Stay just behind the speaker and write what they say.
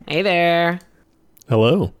Hey there.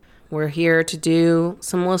 Hello. We're here to do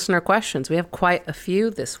some listener questions. We have quite a few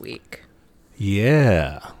this week.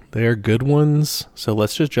 Yeah, they're good ones. So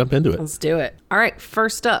let's just jump into it. Let's do it. All right,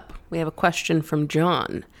 first up, we have a question from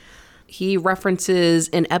John. He references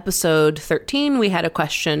in episode 13, we had a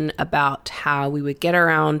question about how we would get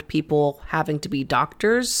around people having to be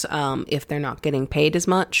doctors if they're not getting paid as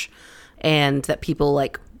much, and that people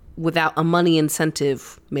without a money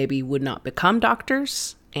incentive maybe would not become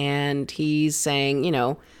doctors. And he's saying,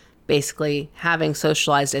 basically having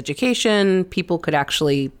socialized education, people could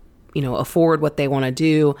actually, afford what they want to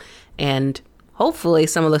do. And hopefully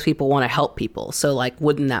some of those people want to help people. So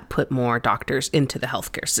wouldn't that put more doctors into the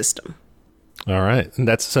healthcare system? All right.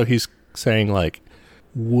 And so he's saying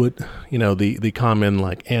would, the common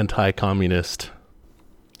anti-communist,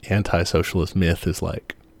 anti-socialist myth is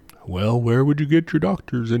well, where would you get your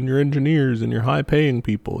doctors and your engineers and your high paying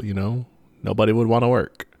people? Nobody would want to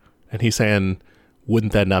work. And he's saying,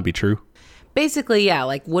 wouldn't that not be true? Basically,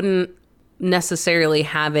 yeah, wouldn't necessarily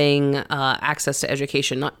having access to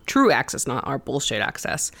education, not true access, not our bullshit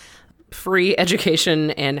access, free education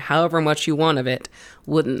and however much you want of it,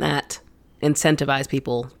 wouldn't that incentivize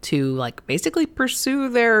people to basically pursue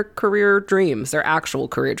their career dreams, their actual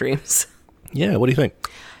career dreams? Yeah, what do you think?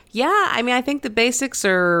 Yeah, I think the basics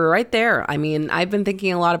are right there. I've been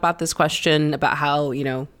thinking a lot about this question about how,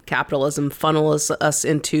 capitalism funnels us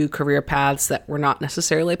into career paths that we're not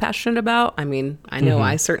necessarily passionate about. I know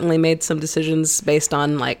I certainly made some decisions based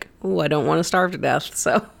on I don't want to starve to death.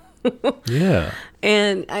 So yeah.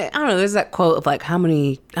 And I don't know, there's that quote of how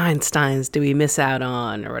many Einsteins do we miss out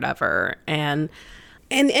on or whatever. And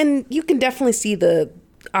you can definitely see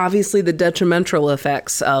obviously the detrimental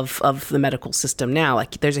effects of the medical system now.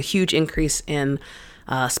 There's a huge increase in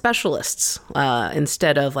specialists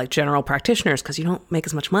instead of general practitioners because you don't make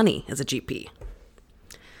as much money as a GP.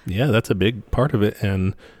 Yeah, that's a big part of it.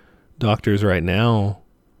 And doctors right now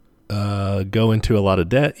go into a lot of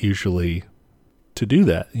debt usually to do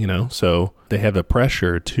that, so they have a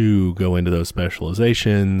pressure to go into those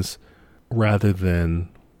specializations rather than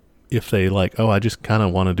if they I just kind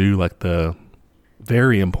of want to do the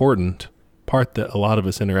very important part that a lot of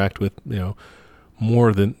us interact with,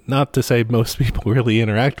 more than, not to say most people really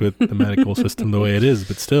interact with the medical system the way it is,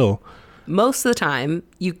 but still. Most of the time,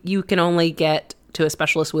 you can only get to a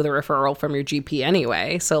specialist with a referral from your GP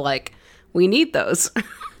anyway. So we need those.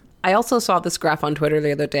 I also saw this graph on Twitter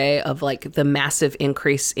the other day of the massive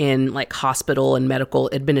increase in hospital and medical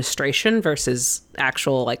administration versus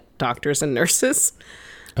actual doctors and nurses.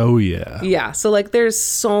 Oh, yeah. Yeah. So there's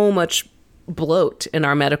so much bloat in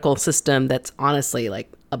our medical system that's honestly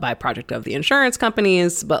a byproduct of the insurance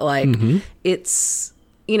companies, but it's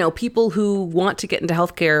people who want to get into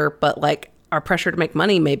healthcare but are pressured to make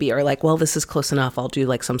money maybe are well, this is close enough, I'll do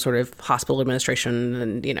some sort of hospital administration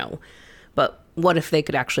and but what if they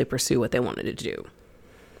could actually pursue what they wanted to do?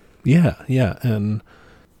 Yeah, and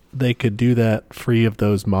they could do that free of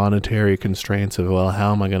those monetary constraints of, well,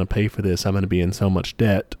 how am I going to pay for this? I'm going to be in so much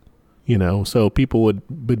debt. So people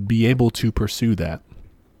would be able to pursue that.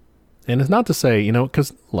 And it's not to say,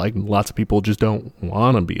 because lots of people just don't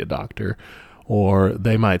want to be a doctor, or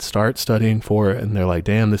they might start studying for it and they're like,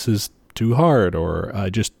 damn, this is too hard, or I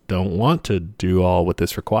just don't want to do all what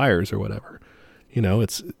this requires or whatever.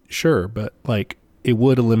 It's sure, but it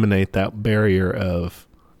would eliminate that barrier of,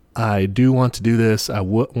 I do want to do this. I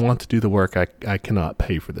want to do the work. I cannot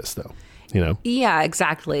pay for this though, Yeah,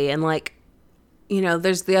 exactly. And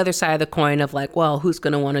there's the other side of the coin of well, who's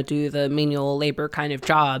going to want to do the menial labor kind of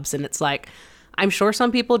jobs? And it's I'm sure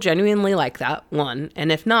some people genuinely like that one.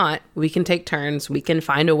 And if not, we can take turns. We can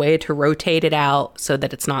find a way to rotate it out so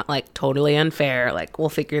that it's not totally unfair. We'll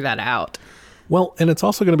figure that out. Well, and it's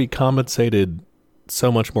also going to be compensated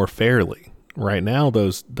so much more fairly. Right now,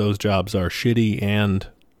 those jobs are shitty and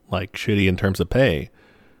shitty in terms of pay.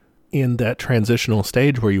 In that transitional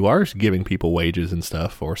stage where you are giving people wages and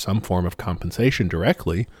stuff or some form of compensation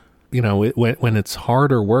directly, when it's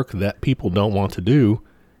harder work that people don't want to do,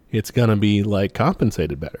 it's going to be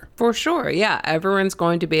compensated better. For sure. Yeah. Everyone's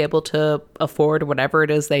going to be able to afford whatever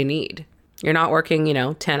it is they need. You're not working,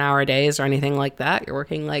 10-hour days or anything like that. You're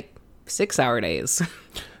working 6-hour days.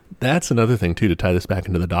 That's another thing too, to tie this back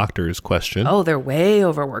into the doctor's question. Oh, they're way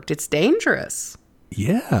overworked. It's dangerous.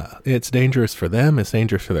 Yeah, it's dangerous for them. It's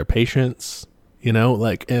dangerous for their patients,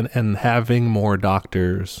 and having more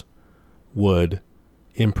doctors would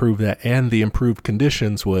improve that, and the improved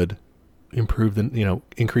conditions would improve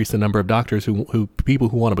increase the number of doctors who people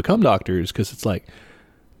who want to become doctors. Cause it's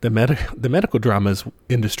the medical dramas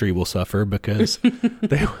industry will suffer because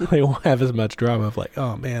they won't have as much drama of like,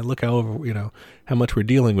 oh man, look how much we're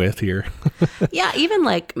dealing with here. Yeah, even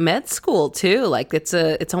like med school too. Like it's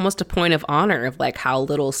almost a point of honor of like how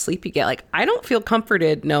little sleep you get. Like I don't feel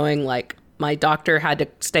comforted knowing like my doctor had to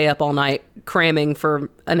stay up all night cramming for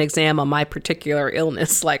an exam on my particular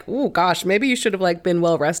illness. Like, oh gosh, maybe you should have like been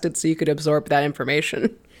well rested so you could absorb that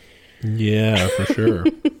information. Yeah, for sure.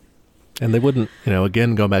 And they wouldn't,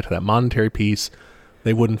 again, going back to that monetary piece,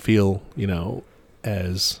 they wouldn't feel,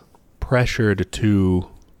 as pressured to,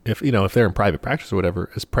 if they're in private practice or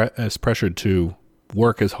whatever, as pressured to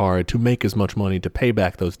work as hard, to make as much money, to pay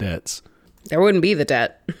back those debts. There wouldn't be the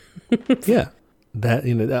debt. Yeah.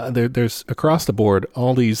 That, there's across the board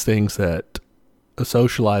all these things that a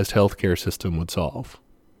socialized healthcare system would solve.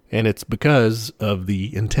 And it's because of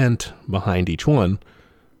the intent behind each one,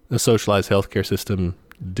 a socialized healthcare system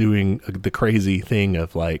doing the crazy thing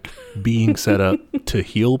of like being set up to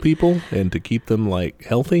heal people and to keep them like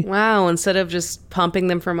healthy. Wow, instead of just pumping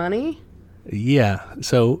them for money? Yeah.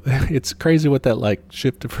 So it's crazy what that like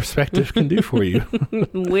shift of perspective can do for you.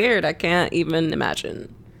 Weird. I can't even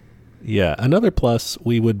imagine. Yeah. Another plus,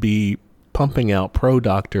 we would be pumping out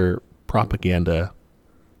pro-doctor propaganda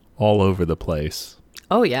all over the place.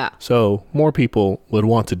 Oh, yeah. So more people would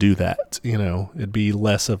want to do that. It'd be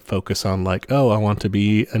less of focus on like, oh, I want to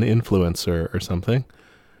be an influencer or something.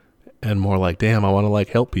 And more like, damn, I want to like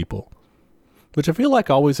help people. Which I feel like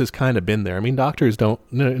always has kind of been there. I mean, doctors don't,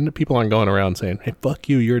 people aren't going around saying, hey, fuck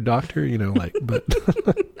you, you're a doctor, but.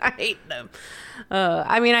 I hate them.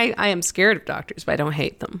 I am scared of doctors, but I don't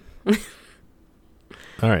hate them.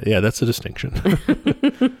 All right. Yeah, that's a distinction.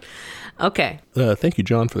 Okay. Thank you,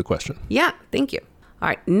 John, for the question. Yeah, thank you. All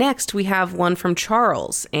right, next we have one from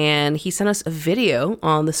Charles, and he sent us a video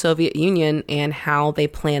on the Soviet Union and how they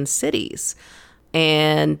plan cities.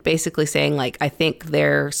 And basically saying, like, I think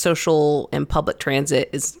their social and public transit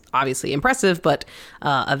is obviously impressive, but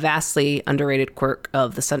a vastly underrated quirk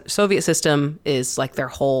of the Soviet system is, like, their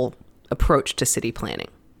whole approach to city planning.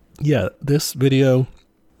 Yeah, this video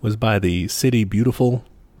was by the City Beautiful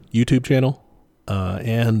YouTube channel,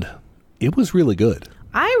 and it was really good.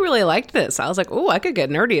 I really liked this. I was like, oh, I could get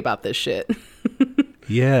nerdy about this shit.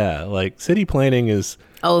 Yeah, like city planning is...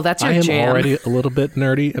 Oh, that's your jam. I am already a little bit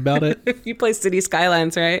nerdy about it. You play City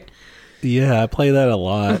Skylines, right? Yeah, I play that a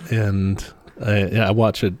lot, and I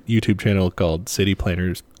watch a YouTube channel called City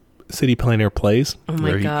Planner Plays,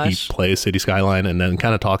 where he plays City Skyline and then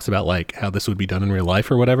kind of talks about like how this would be done in real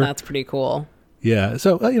life or whatever. That's pretty cool. Yeah,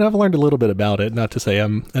 so I've learned a little bit about it. Not to say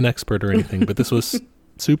I'm an expert or anything, but this was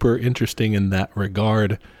super interesting in that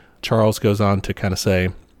regard. Charles goes on to kind of say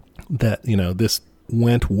that this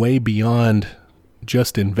went way beyond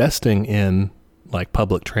just investing in like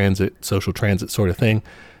public transit, social transit sort of thing,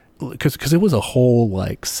 because it was a whole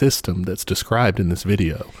like system that's described in this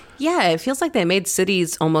video. Yeah, it feels like they made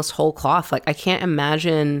cities almost whole cloth. Like I can't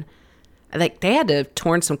imagine, like they had to have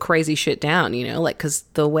torn some crazy shit down, like because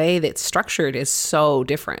the way that it's structured is so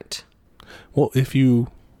different. Well, if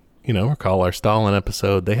you recall our Stalin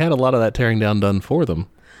episode, they had a lot of that tearing down done for them.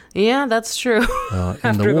 Yeah, that's true.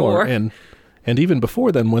 In the war. And even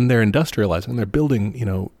before then, when they're industrializing, they're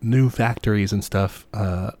building, new factories and stuff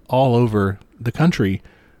all over the country,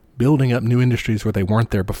 building up new industries where they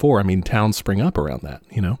weren't there before. I mean, towns spring up around that,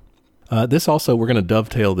 This also, we're going to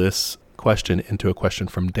dovetail this question into a question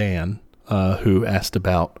from Dan, who asked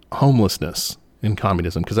about homelessness in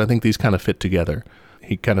communism, because I think these kind of fit together.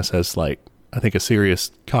 He kind of says, like, I think a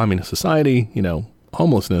serious communist society,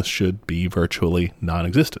 homelessness should be virtually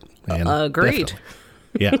non-existent. And agreed.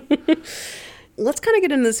 Yeah. Let's kind of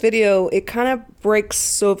get into this video. It kind of breaks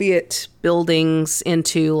Soviet buildings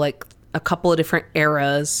into like a couple of different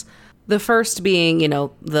eras. The first being,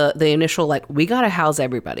 the initial like, we got to house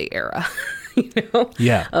everybody era.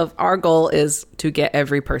 Yeah. Of our goal is to get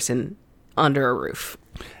every person under a roof.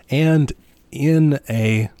 And in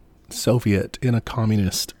a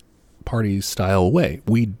communist party style way,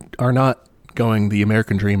 we are not going the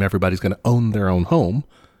American dream, everybody's going to own their own home.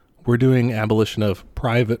 We're doing abolition of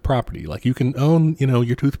private property. Like you can own,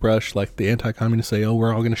 your toothbrush, like the anti-communists say, oh,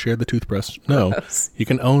 we're all going to share the toothbrush. No, you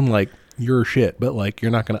can own like your shit, but like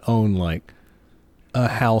you're not going to own like a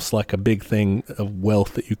house, like a big thing of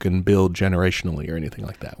wealth that you can build generationally or anything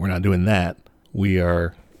like that. We're not doing that. We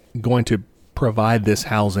are going to provide this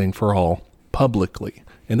housing for all publicly.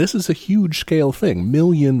 And this is a huge scale thing.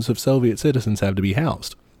 Millions of Soviet citizens have to be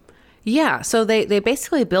housed. Yeah. So they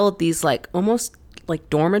basically build these like almost like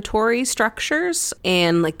dormitory structures,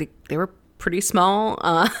 and like they were pretty small.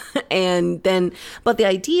 But the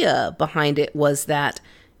idea behind it was that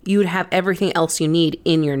you would have everything else you need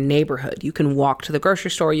in your neighborhood. You can walk to the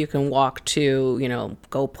grocery store, you can walk to,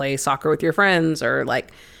 go play soccer with your friends, or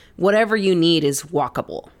like whatever you need is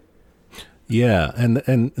walkable. Yeah, and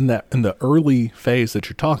in the early phase that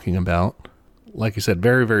you're talking about, like you said,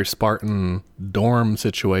 very, very Spartan dorm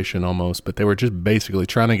situation almost, but they were just basically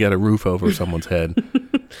trying to get a roof over someone's head.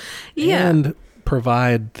 Yeah. And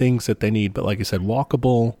provide things that they need, but like you said,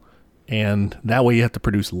 walkable, and that way you have to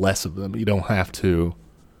produce less of them. You don't have to,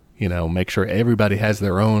 make sure everybody has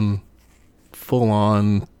their own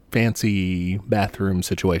full-on fancy bathroom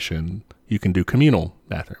situation. You can do communal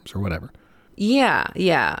bathrooms or whatever. Yeah.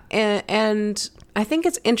 And I think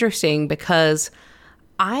it's interesting because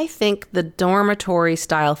I think the dormitory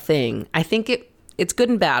style thing, I think it's good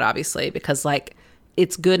and bad, obviously, because like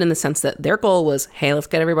it's good in the sense that their goal was, hey, let's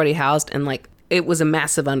get everybody housed. And like it was a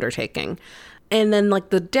massive undertaking. And then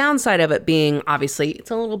like the downside of it being, obviously, it's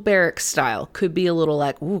a little barracks style. Could be a little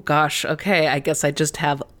like, oh gosh, okay, I guess I just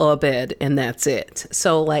have a bed and that's it.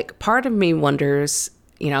 So like part of me wonders,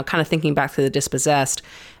 kind of thinking back to the Dispossessed,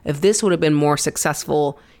 if this would have been more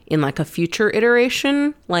successful in like a future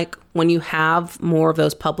iteration, like when you have more of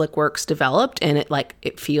those public works developed and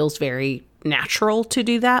it feels very natural to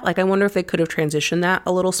do that. Like I wonder if they could have transitioned that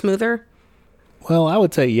a little smoother. Well, I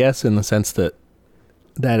would say yes, in the sense that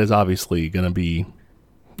is obviously going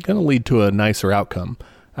to lead to a nicer outcome.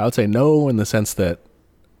 I would say no, in the sense that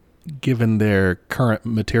given their current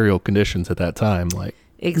material conditions at that time, like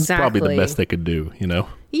exactly, it's probably the best they could do,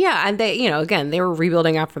 Yeah, and they, again, they were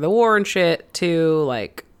rebuilding after the war and shit too.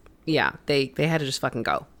 Like, yeah, they had to just fucking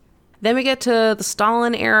go. Then we get to the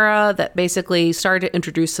Stalin era that basically started to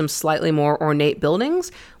introduce some slightly more ornate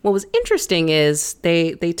buildings. What was interesting is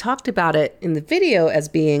they talked about it in the video as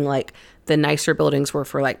being like the nicer buildings were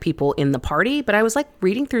for like people in the party. But I was like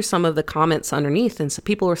reading through some of the comments underneath, and so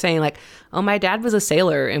people were saying like, oh, my dad was a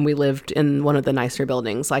sailor and we lived in one of the nicer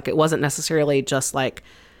buildings. Like it wasn't necessarily just like,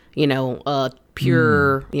 a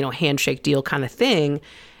pure, handshake deal kind of thing.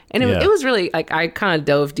 And it was really like, I kind of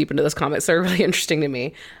dove deep into those comments. They're really interesting to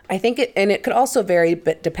me. I think it could also vary,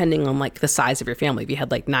 but depending on like the size of your family. If you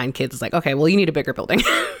had like 9 kids, it's like, okay, well, you need a bigger building.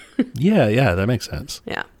 Yeah, that makes sense.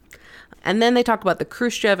 Yeah. And then they talk about the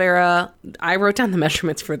Khrushchev era. I wrote down the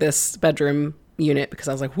measurements for this bedroom unit because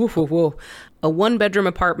I was like, whoa. A 1-bedroom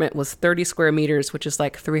apartment was 30 square meters, which is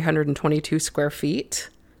like 322 square feet.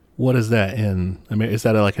 What is that in? I mean, is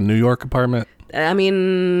that like a New York apartment? I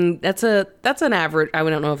mean, that's an average. I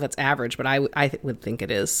don't know if that's average, but I would think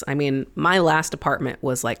it is. I mean, my last apartment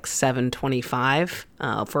was like 725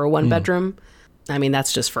 for a 1-bedroom. I mean,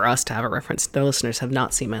 that's just for us to have a reference. The listeners have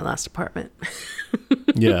not seen my last apartment.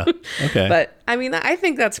 Yeah. Okay. But I mean, I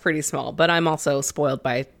think that's pretty small, but I'm also spoiled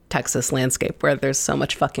by Texas landscape where there's so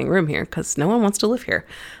much fucking room here because no one wants to live here.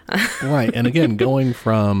 Right. And again, going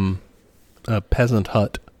from a peasant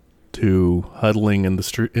hut to huddling in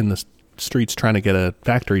the streets trying to get a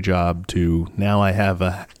factory job to now I have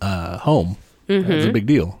a home. It's a big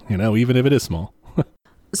deal, even if it is small.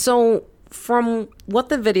 So from what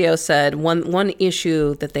the video said, one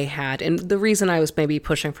issue that they had, and the reason I was maybe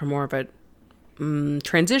pushing for more of a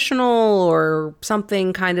transitional or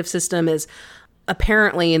something kind of system is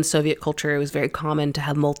apparently in Soviet culture, it was very common to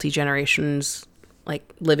have multi-generations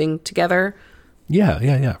like living together.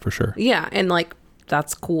 Yeah, for sure. Yeah. And like,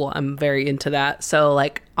 that's cool. I'm very into that. So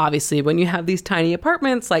like, obviously when you have these tiny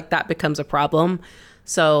apartments, like that becomes a problem.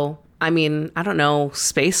 So, I mean, I don't know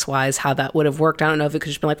space wise how that would have worked. I don't know if it could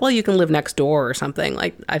just be like, well, you can live next door or something.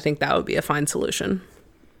 Like, I think that would be a fine solution.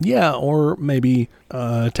 Yeah. Or maybe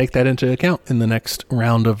take that into account in the next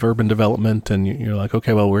round of urban development. And you're like,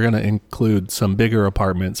 okay, well, we're going to include some bigger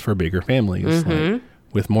apartments for bigger families like,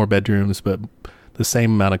 with more bedrooms, but the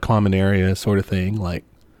same amount of common area sort of thing. Like,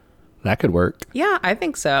 that could work. Yeah, I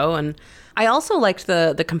think so. And I also liked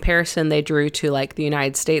the comparison they drew to like the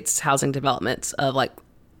United States housing developments of like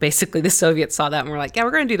basically the Soviets saw that and were like, yeah, we're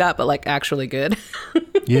going to do that, but like actually good.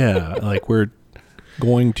 Yeah, like we're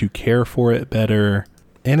going to care for it better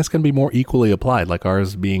and it's going to be more equally applied. Like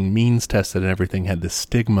ours being means tested and everything had this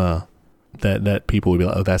stigma that people would be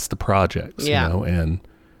like, oh, that's the projects, and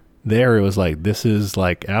there it was like, this is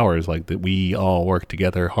like ours, like that we all work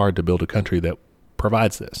together hard to build a country that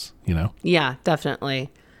provides this, Yeah,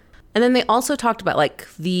 definitely. And then they also talked about like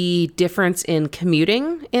the difference in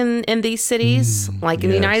commuting in these cities. Like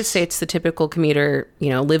in the United States, the typical commuter,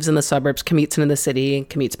 lives in the suburbs, commutes into the city and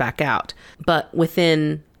commutes back out. But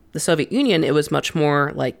within the Soviet Union, it was much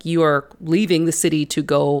more like you are leaving the city to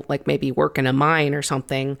go like maybe work in a mine or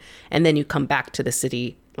something. And then you come back to the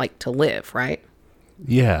city like to live, right?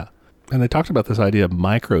 Yeah. And they talked about this idea of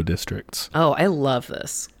micro districts Oh, I love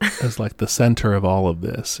this. as like the center of all of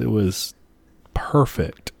this. It was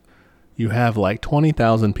perfect. You have like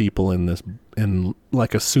 20,000 people in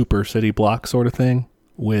like a super city block sort of thing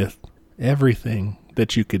with everything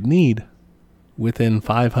that you could need within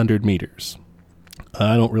 500 meters.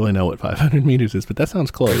 I don't really know what 500 meters is, but that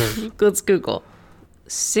sounds close. Let's Google.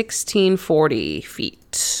 1640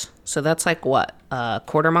 feet. So that's like what? A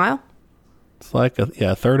quarter mile? It's like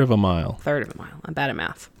a third of a mile. Third of a mile. I'm bad at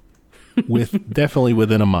math. With definitely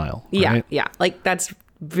within a mile. Right? Yeah. Like that's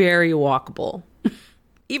very walkable.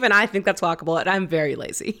 Even I think that's walkable, and I'm very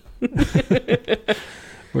lazy.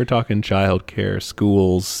 We're talking childcare,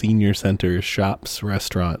 schools, senior centers, shops,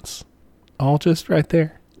 restaurants. All just right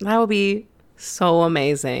there. That would be so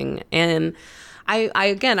amazing. And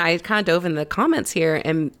I kind of dove in the comments here,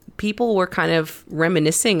 and people were kind of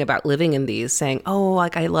reminiscing about living in these, saying, oh,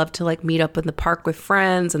 like I love to like meet up in the park with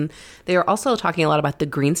friends. And they were also talking a lot about the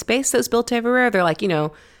green space that's built everywhere. They're like,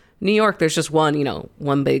 New York, there's just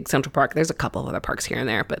one big Central Park. There's a couple of other parks here and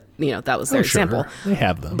there, but that was their example. They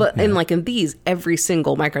have them. But in these, every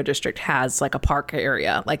single micro district has like a park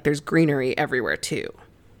area. Like there's greenery everywhere too.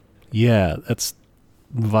 Yeah, that's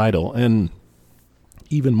vital. And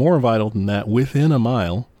even more vital than that, within a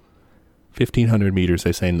mile, 1,500 meters,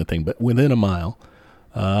 they say in the thing, but within a mile,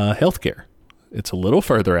 healthcare. It's a little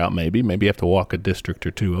further out, maybe you have to walk a district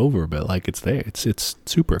or two over, but like it's there. It's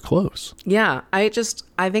super close. Yeah, I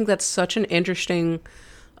think that's such an interesting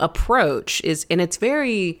approach and it's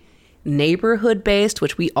very neighborhood based,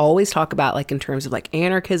 which we always talk about like in terms of like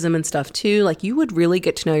anarchism and stuff too. Like you would really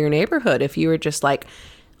get to know your neighborhood if you were just like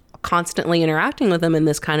constantly interacting with them in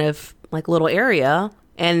this kind of like little area.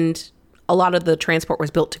 And a lot of the transport was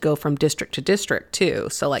built to go from district to district too.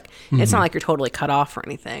 So like, it's not like you're totally cut off or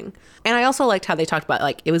anything. And I also liked how they talked about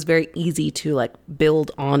like, it was very easy to like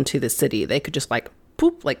build onto the city. They could just like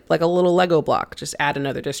poop, like a little Lego block, just add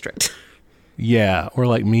another district. Yeah. Or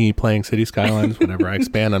like me playing City Skylines, whenever I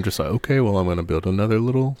expand, I'm just like, okay, well, I'm going to build another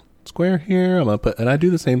little square here. And I do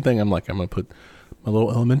the same thing. I'm going to put my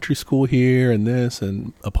little elementary school here and this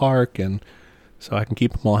and a park, and so I can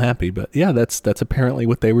keep them all happy. But yeah, that's apparently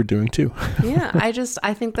what they were doing too. Yeah,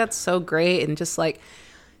 I think that's so great. And just like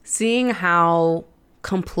seeing how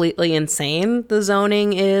completely insane the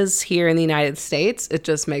zoning is here in the United States, it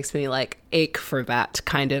just makes me like ache for that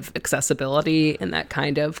kind of accessibility and that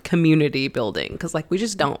kind of community building. Because like we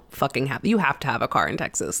just don't fucking you have to have a car in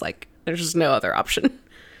Texas. Like there's just no other option.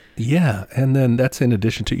 Yeah, and then that's in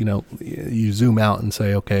addition to, you zoom out and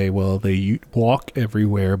say, okay, well, they walk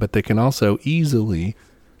everywhere, but they can also easily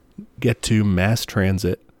get to mass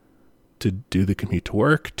transit to do the commute to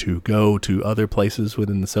work, to go to other places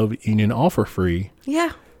within the Soviet Union, all for free.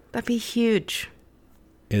 Yeah, that'd be huge.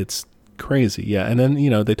 It's crazy, yeah. And then,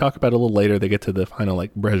 they talk about it a little later, they get to the final,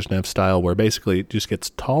 like, Brezhnev style, where basically it just gets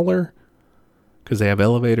taller because they have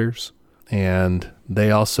elevators, and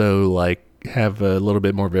they also, like, have a little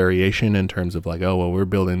bit more variation in terms of like, oh, well, we're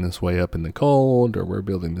building this way up in the cold, or we're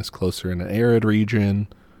building this closer in an arid region,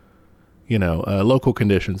 local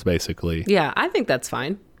conditions basically. Yeah, I think that's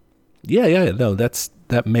fine. Yeah, no,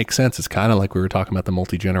 that makes sense. It's kind of like we were talking about the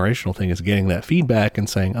multi-generational thing, is getting that feedback and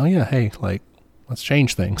saying, oh yeah, hey, like, let's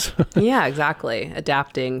change things. Yeah, exactly.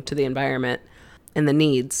 Adapting to the environment and the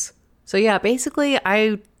needs. So yeah, basically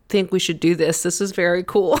I think we should do this. This is very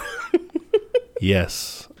cool.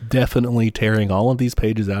 Yes. Definitely tearing all of these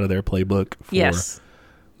pages out of their playbook for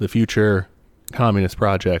the future communist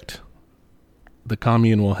project. The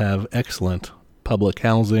commune will have excellent public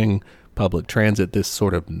housing, public transit, this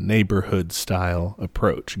sort of neighborhood style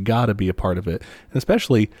approach. Got to be a part of it. And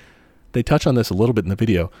especially, they touch on this a little bit in the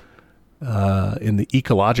video, from the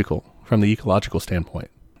ecological standpoint.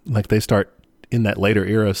 Like they start, in that later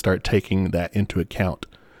era, start taking that into account.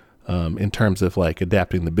 In terms of like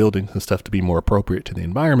adapting the buildings and stuff to be more appropriate to the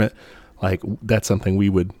environment. Like that's something we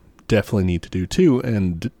would definitely need to do too.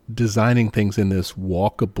 And designing things in this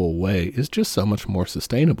walkable way is just so much more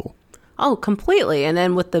sustainable. Oh, completely. And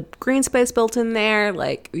then with the green space built in there,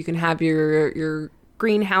 like you can have your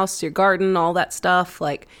greenhouse, your garden, all that stuff.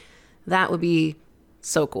 Like that would be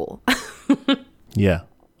so cool. Yeah.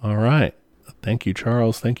 All right. Thank you,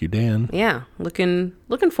 Charles. Thank you, Dan. Yeah, looking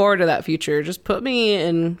forward to that future. Just put me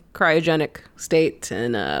in cryogenic state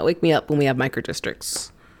and wake me up when we have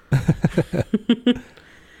microdistricts.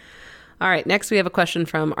 All right, next we have a question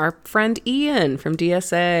from our friend Ian from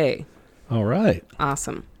DSA. All right.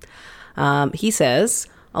 Awesome. He says,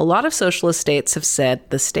 a lot of socialist states have said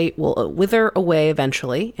the state will wither away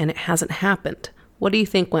eventually, and it hasn't happened. What do you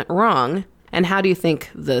think went wrong, and how do you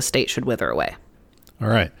think the state should wither away? All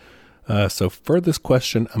right. So for this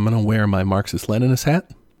question, I'm going to wear my Marxist-Leninist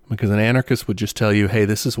hat, because an anarchist would just tell you, hey,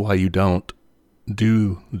 this is why you don't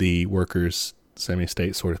do the workers'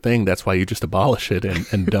 semi-state sort of thing. That's why you just abolish it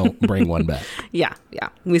and don't bring one back. Yeah.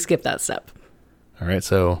 We skip that step. All right,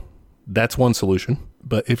 so that's one solution.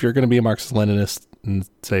 But if you're going to be a Marxist-Leninist and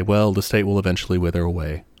say, well, the state will eventually wither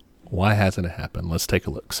away, why hasn't it happened? Let's take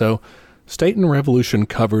a look. So State and Revolution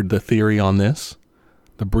covered the theory on this.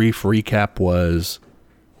 The brief recap was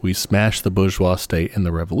we smash the bourgeois state in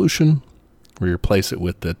the revolution. We replace it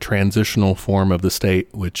with the transitional form of the state,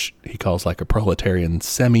 which he calls like a proletarian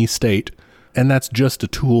semi-state. And that's just a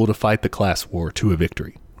tool to fight the class war to a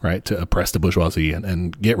victory, right? To oppress the bourgeoisie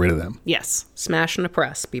and get rid of them. Yes. Smash and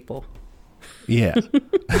oppress people. Yeah.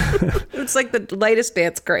 It's like the latest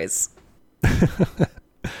dance craze.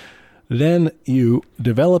 Then you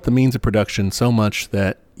develop the means of production so much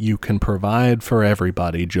that you can provide for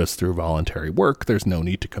everybody just through voluntary work. There's no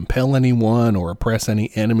need to compel anyone or oppress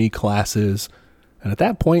any enemy classes. And at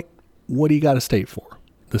that point, what do you got a state for?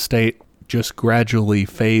 The state just gradually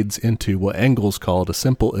fades into what Engels called a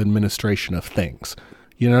simple administration of things.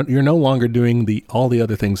 You're no longer doing all the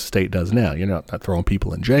other things the state does now. You're not throwing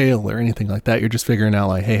people in jail or anything like that. You're just figuring out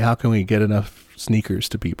like, hey, how can we get enough sneakers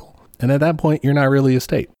to people? And at that point, you're not really a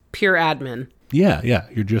state. Pure admin. Yeah.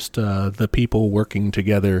 You're just the people working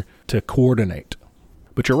together to coordinate.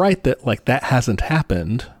 But you're right that like that hasn't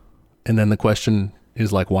happened. And then the question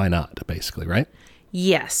is like, why not, basically, right?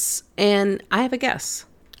 Yes. And I have a guess.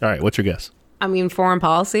 All right. What's your guess? I mean, foreign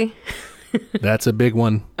policy. That's a big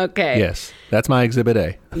one. Okay. Yes. That's my exhibit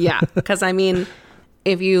A. Yeah. Because I mean,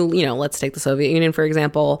 if let's take the Soviet Union, for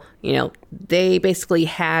example, they basically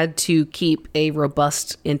had to keep a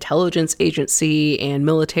robust intelligence agency and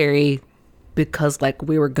military because like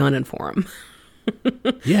we were gunning for them.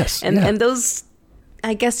 Yes. And those,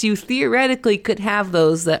 I guess you theoretically could have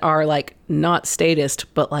those that are like not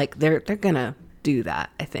statist, but like they're going to do that,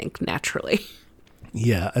 I think, naturally.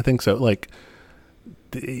 Yeah, I think so. Like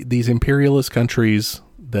these imperialist countries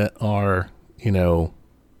that are,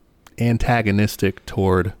 antagonistic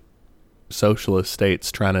toward socialist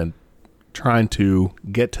states trying to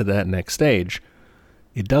get to that next stage,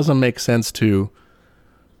 it doesn't make sense to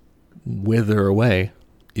wither away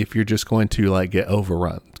if you're just going to like get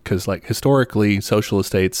overrun. Because like historically, socialist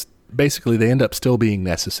states, basically they end up still being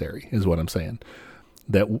necessary, is what I'm saying.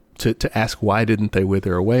 That to ask why didn't they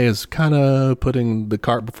wither away is kind of putting the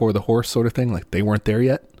cart before the horse sort of thing. Like they weren't there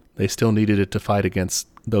yet. They still needed it to fight against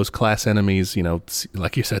those class enemies,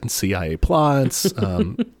 like you said, CIA plots,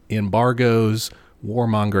 embargoes,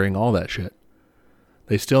 warmongering, all that shit.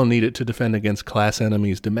 They still need it to defend against class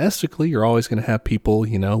enemies domestically. You're always going to have people,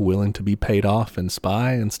 willing to be paid off and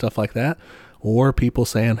spy and stuff like that. Or people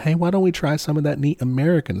saying, hey, why don't we try some of that neat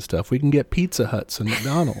American stuff? We can get Pizza Huts and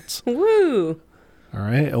McDonald's. Woo! All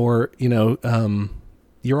right. Or,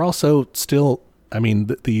 you're also still,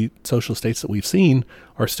 the social states that we've seen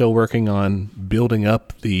are still working on building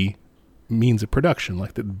up the means of production,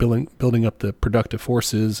 like building up the productive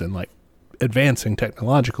forces and like advancing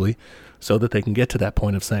technologically so that they can get to that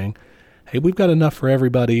point of saying, hey, we've got enough for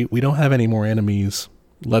everybody. We don't have any more enemies.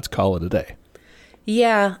 Let's call it a day.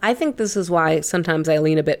 Yeah, I think this is why sometimes I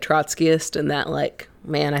lean a bit Trotskyist in that, like,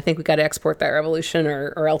 man, I think we got to export that revolution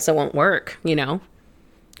or else it won't work,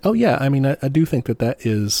 Oh, yeah. I do think that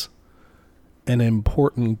is an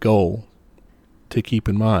important goal to keep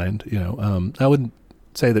in mind. I would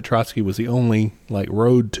say that Trotsky was the only like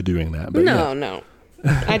road to doing that. But no.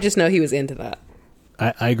 I just know he was into that.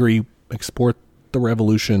 I agree. Export the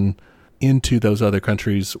revolution into those other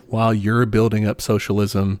countries while you're building up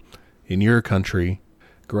socialism in your country.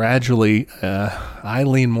 Gradually, I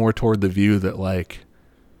lean more toward the view that like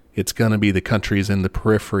it's going to be the countries in the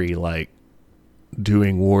periphery, like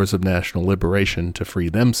doing wars of national liberation to free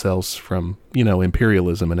themselves from,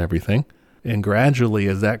 imperialism and everything. And gradually,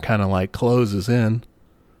 as that kind of like closes in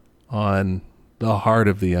on the heart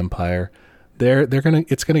of the empire,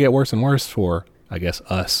 it's gonna get worse and worse for, I guess,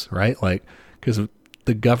 us, right? Like, because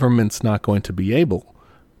the government's not going to be able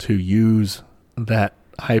to use that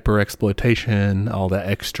hyper exploitation, all that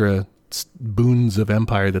extra boons of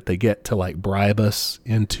empire that they get to like bribe us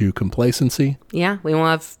into complacency. Yeah, we won't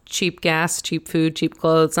have cheap gas, cheap food, cheap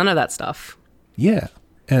clothes, none of that stuff. Yeah,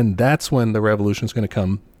 and that's when the revolution's going to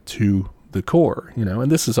come to the core,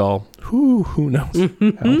 and this is all who knows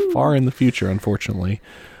how far in the future, unfortunately.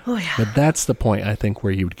 Oh yeah. But that's the point, I think,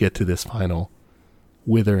 where you would get to this final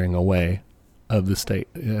withering away of the state.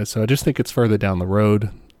 So I just think it's further down the road.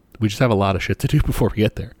 We just have a lot of shit to do before we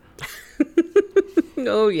get there.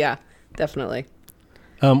 Oh yeah, definitely.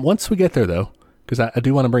 Once we get there, though, because I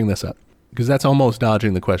do want to bring this up. Because that's almost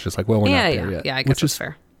dodging the question. It's like, well, we're not there yet. Yeah, I guess that's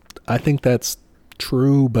fair. I think that's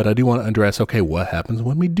true, but I do want to address, okay, what happens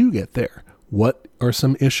when we do get there? What are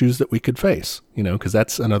some issues that we could face? Because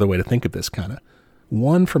that's another way to think of this kind of.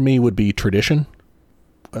 One for me would be tradition.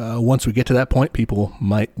 Once we get to that point, people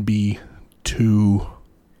might be too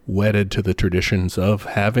wedded to the traditions of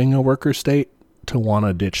having a worker state to want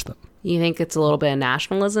to ditch them. You think it's a little bit of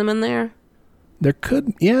nationalism in there? There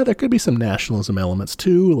could be some nationalism elements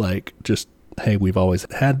too, like just, hey, we've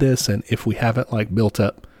always had this, and if we haven't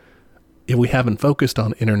if we haven't focused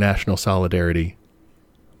on international solidarity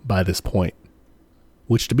by this point,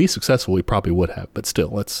 which to be successful we probably would have, but still,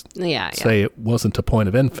 let's say it wasn't a point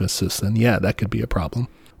of emphasis, then that could be a problem.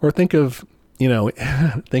 Or think of,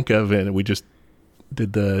 and we just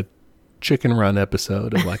did the Chicken Run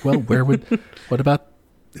episode of like, well,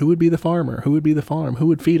 who would be the farmer? Who would be the farm? Who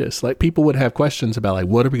would feed us? Like, people would have questions about, like,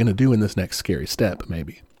 what are we going to do in this next scary step,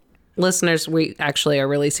 maybe? Listeners, we actually are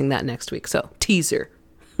releasing that next week, so teaser.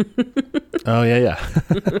 Oh, yeah.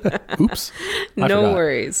 Oops. No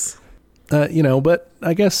worries. But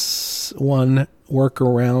I guess one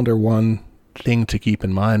workaround or one thing to keep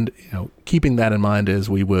in mind, keeping that in mind is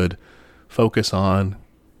we would focus on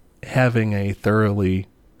having a thoroughly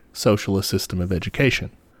socialist system of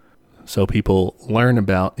education. So people learn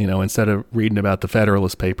about, instead of reading about the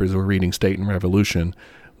Federalist Papers or reading State and Revolution,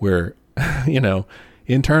 we're,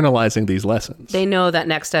 internalizing these lessons. They know that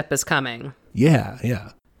next step is coming. Yeah.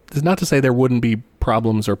 It's not to say there wouldn't be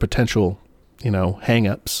problems or potential,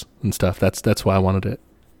 hang-ups and stuff. That's why I wanted it.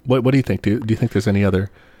 What do you think? Do you think there's any other?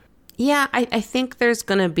 Yeah, I think there's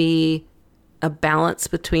going to be a balance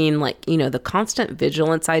between, like, the constant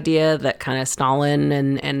vigilance idea that kind of Stalin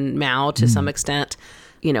and Mao to some extent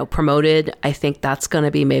promoted. I think that's going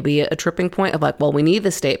to be maybe a tripping point of like, well, we need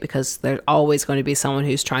the state because there's always going to be someone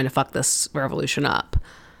who's trying to fuck this revolution up.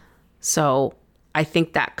 So I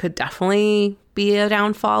think that could definitely be a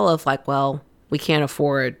downfall of like, well, we can't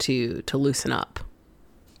afford to loosen up.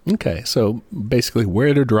 Okay, so basically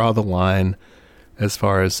where to draw the line as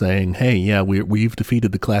far as saying, hey, yeah, we've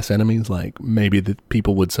defeated the class enemies. Like, maybe the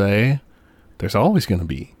people would say there's always going to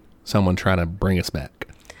be someone trying to bring us back.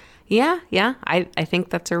 Yeah. I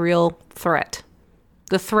think that's a real threat.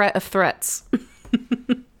 The threat of threats.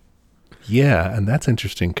 Yeah, and that's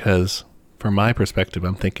interesting because from my perspective,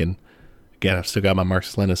 I'm thinking, again, I've still got my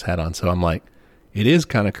Marxist-Leninist hat on, so I'm like, it is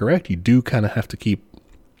kind of correct. You do kind of have to keep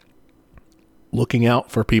looking out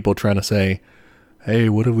for people trying to say, hey,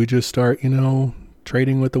 what if we just start,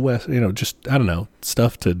 trading with the West? Just, I don't know,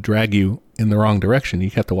 stuff to drag you in the wrong direction.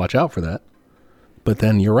 You have to watch out for that. But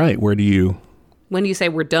then you're right. When do you say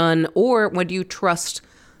we're done, or when do you trust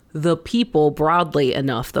the people broadly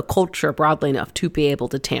enough, the culture broadly enough to be able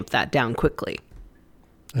to tamp that down quickly?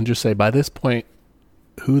 And just say, by this point,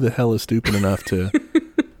 who the hell is stupid enough to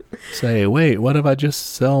say, wait, what if I just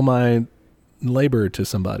sell my labor to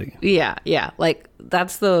somebody? Yeah. Like,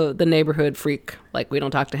 that's the neighborhood freak. Like, we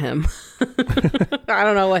don't talk to him. I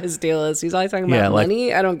don't know what his deal is. He's always talking about money.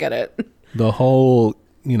 Like, I don't get it. The whole,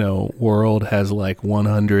 world has like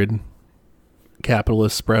 100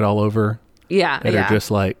 capitalists spread all over. Yeah. That are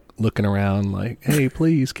just like looking around like, hey,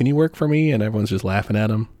 please, can you work for me? And everyone's just laughing at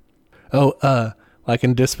him. Oh, like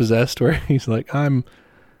in Dispossessed where he's like,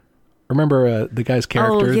 remember the guy's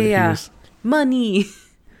character? Oh, yeah. That he was, money.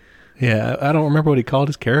 Yeah. I don't remember what he called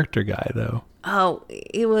his character guy though. Oh,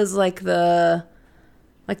 it was like the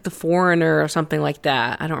foreigner or something like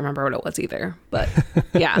that. I don't remember what it was either, but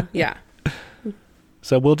yeah.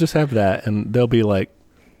 So we'll just have that and they'll be like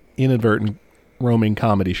inadvertent roaming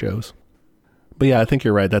comedy shows. But yeah, I think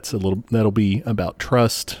you're right. That'll be about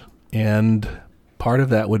trust, and part of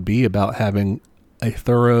that would be about having a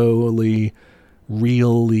thoroughly,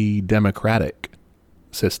 really democratic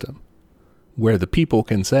system where the people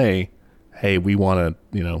can say, hey, we want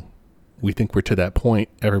to, we think we're to that point.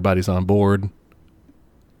 Everybody's on board.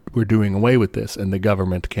 We're doing away with this. And the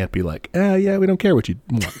government can't be like, yeah, we don't care what you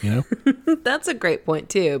want, That's a great point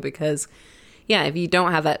too, because if you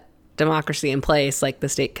don't have that democracy in place, like the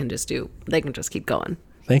state can just keep going.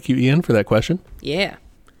 Thank you, Ian, for that question. Yeah.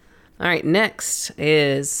 All right. Next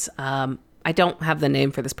is, I don't have the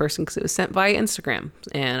name for this person because it was sent via Instagram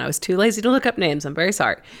and I was too lazy to look up names. I'm very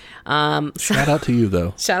sorry. Shout out to you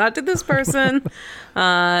though. Shout out to this person.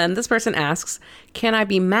 And this person asks, can I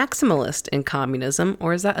be maximalist in communism,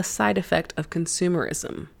 or is that a side effect of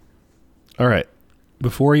consumerism? All right.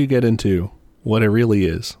 Before you get into what it really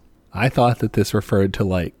is, I thought that this referred to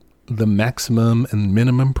like the maximum and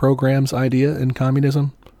minimum programs idea in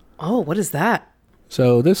communism. Oh, what is that?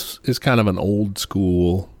 So this is kind of an old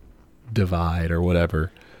school divide or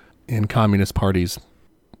whatever in communist parties.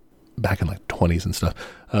 back in like 20s and stuff,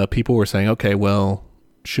 people were saying, okay, well,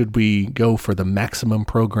 should we go for the maximum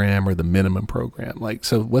program or the minimum program? Like,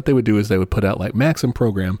 so what they would do is they would put out like maximum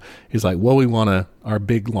program is like, well, we want our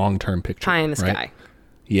big long-term picture. Pie in the right? sky.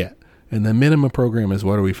 Yeah. And the minimum program is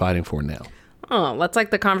what are we fighting for now? Oh, that's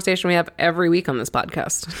like the conversation we have every week on this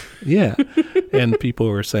podcast. Yeah. And people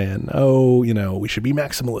were saying, oh, we should be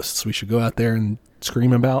maximalists. We should go out there and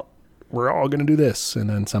scream about, we're all going to do this. And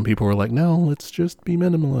then some people were like, no, let's just be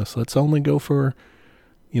minimalist. Let's only go for,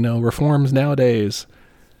 reforms nowadays.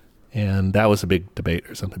 And that was a big debate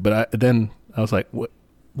or something. But then I was like, what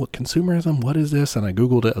consumerism? What is this? And I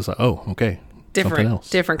Googled it. I was like, oh, okay. Something else.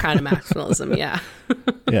 Different kind of maximalism. Yeah.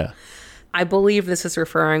 Yeah. I believe this is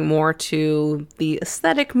referring more to the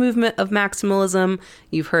aesthetic movement of maximalism.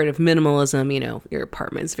 You've heard of minimalism, your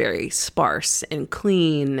apartment's very sparse and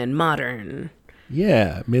clean and modern.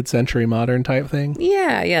 Yeah, mid-century modern type thing.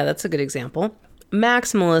 Yeah, that's a good example.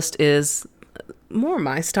 Maximalist is more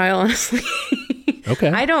my style, honestly. Okay.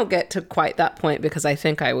 I don't get to quite that point because I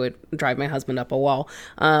think I would drive my husband up a wall.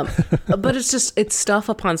 But it's stuff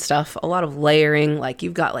upon stuff, a lot of layering. Like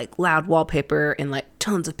you've got like loud wallpaper and like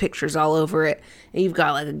tons of pictures all over it. And you've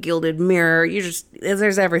got like a gilded mirror.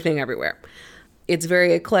 There's everything everywhere. It's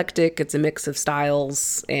very eclectic. It's a mix of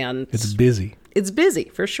styles and it's busy. It's busy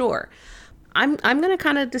for sure. I'm going to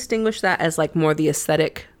kind of distinguish that as like more the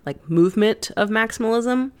aesthetic like movement of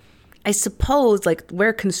maximalism. I suppose like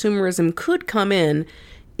where consumerism could come in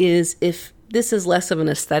is if this is less of an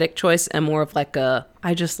aesthetic choice and more of like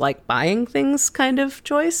I just like buying things kind of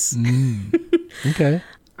choice. Okay.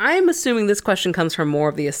 I'm assuming this question comes from more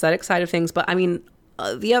of the aesthetic side of things, but I mean,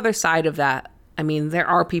 the other side of that, I mean, there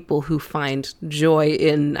are people who find joy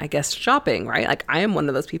in, I guess, shopping, right? Like I am one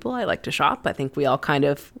of those people. I like to shop. I think we all kind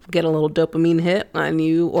of get a little dopamine hit when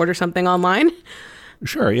you order something online.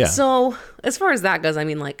 Sure, yeah. So as far as that goes, I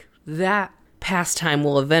mean, like, that pastime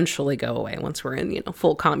will eventually go away once we're in,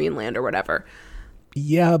 full commune land or whatever.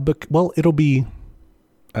 Yeah, but, well, it'll be,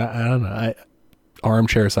 I don't know,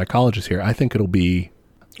 armchair psychologist here. I think it'll be...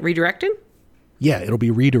 Redirected? Yeah, it'll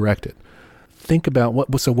be redirected. Think about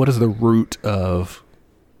what is the root of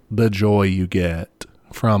the joy you get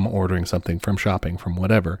from ordering something, from shopping, from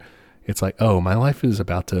whatever. It's like, oh, my life is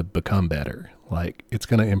about to become better. Like, it's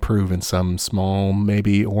going to improve in some small,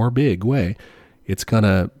 maybe, or big way. It's going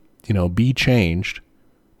to, be changed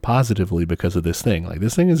positively because of this thing. Like,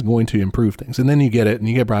 this thing is going to improve things. And then you get it and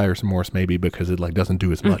you get buyer's remorse maybe because it like doesn't do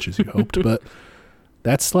as much as you hoped. But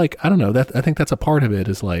that's like, I don't know, I think that's a part of it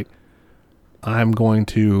is like, I'm going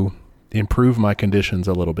to improve my conditions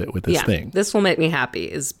a little bit with this thing. This will make me happy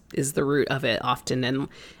is the root of it often.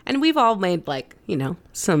 And we've all made like,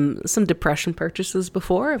 some depression purchases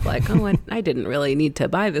before of like, oh, I didn't really need to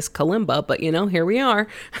buy this kalimba, but here we are.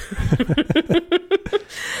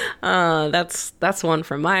 That's one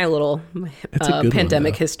from my little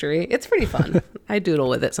pandemic history. It's pretty fun. I doodle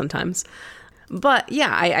with it sometimes. But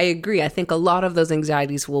yeah, I agree. I think a lot of those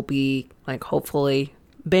anxieties will be like hopefully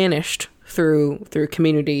banished through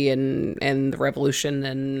community and the revolution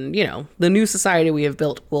and the new society we have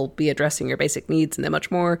built will be addressing your basic needs in a much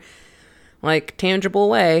more like tangible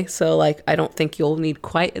way. So like I don't think you'll need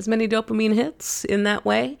quite as many dopamine hits in that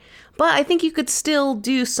way, but I think you could still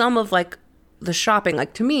do some of like the shopping.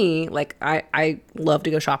 Like to me, like I love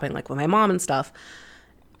to go shopping like with my mom and stuff.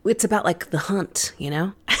 It's about like the hunt,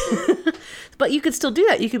 But you could still do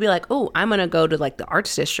that. You could be like, oh, I'm going to go to like the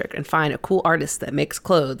arts district and find a cool artist that makes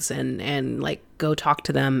clothes and like go talk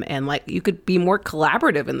to them. And like, you could be more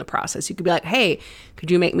collaborative in the process. You could be like, hey,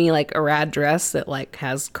 could you make me like a rad dress that like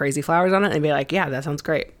has crazy flowers on it? And be like, yeah, that sounds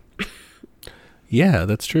great. Yeah,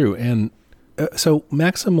 that's true. And so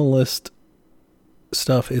maximalist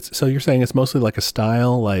stuff, so you're saying it's mostly like a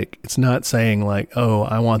style, like it's not saying like, oh,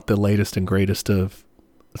 I want the latest and greatest of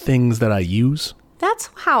things that I use.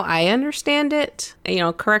 That's how I understand it.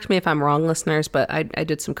 Correct me if I'm wrong, listeners, but I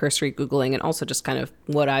did some cursory Googling and also just kind of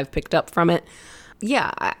what I've picked up from it.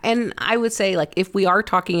 Yeah, and I would say, like, if we are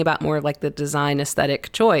talking about more like the design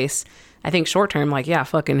aesthetic choice, I think short term, like, yeah,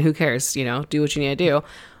 fucking who cares, do what you need to do.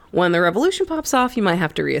 When the revolution pops off, you might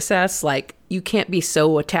have to reassess. Like, you can't be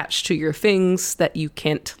so attached to your things that you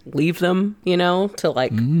can't leave them, to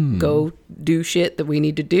like go do shit that we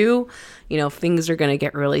need to do. Things are going to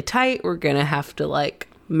get really tight. We're going to have to like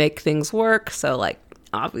make things work. So like,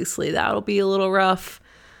 obviously that'll be a little rough.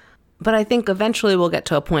 But I think eventually we'll get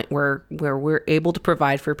to a point where we're able to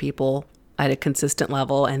provide for people at a consistent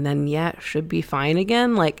level. And then, yeah, it should be fine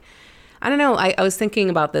again. Like, I don't know. I was thinking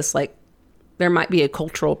about this, like, there might be a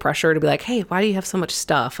cultural pressure to be like, hey, why do you have so much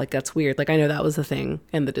stuff? Like, that's weird. Like, I know that was the thing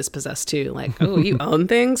in The Dispossessed too. Like, oh, you own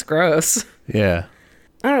things? Gross. Yeah.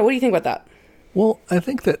 I don't know. What do you think about that? Well,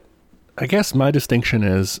 I guess my distinction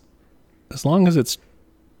is, as long as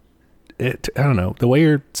I don't know, the way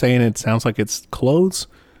you're saying it sounds like it's clothes,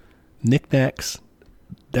 knickknacks,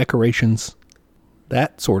 decorations,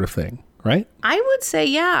 that sort of thing, right? I would say,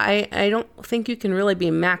 yeah. I don't think you can really be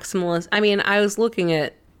maximalist. I mean, I was looking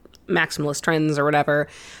at maximalist trends or whatever,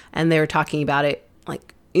 and they were talking about it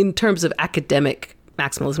like in terms of academic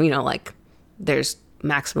maximalism, like there's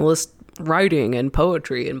maximalist writing and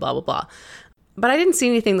poetry and blah, blah, blah. But I didn't see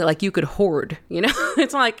anything that like you could hoard,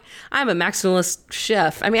 It's like, I'm a maximalist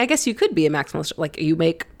chef. I mean, I guess you could be a maximalist. Like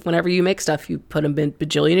whenever you make stuff, you put a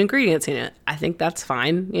bajillion ingredients in it. I think that's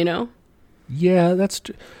fine, Yeah, that's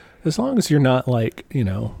as long as you're not like,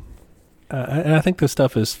 and I think this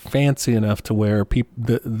stuff is fancy enough to where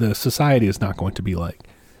the society is not going to be like,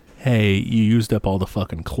 hey, you used up all the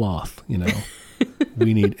fucking cloth,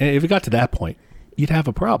 we need, if it got to that point, you'd have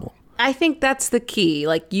a problem. I think that's the key.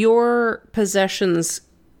 Like your possessions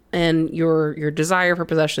and your desire for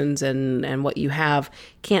possessions and what you have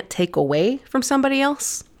can't take away from somebody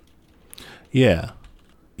else. Yeah.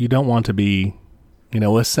 You don't want to be,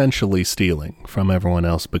 essentially stealing from everyone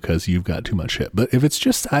else because you've got too much shit. But if it's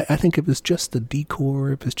just, I think if it's just the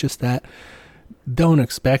decor, if it's just that, don't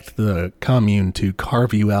expect the commune to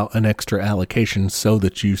carve you out an extra allocation so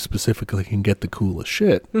that you specifically can get the coolest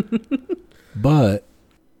shit. But,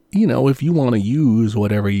 if you want to use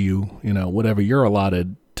whatever whatever you're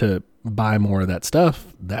allotted to buy more of that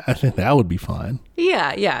stuff, I think that would be fine.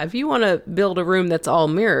 Yeah. If you want to build a room that's all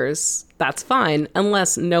mirrors, that's fine,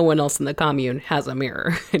 unless no one else in the commune has a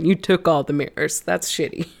mirror and you took all the mirrors. That's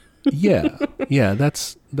shitty. Yeah,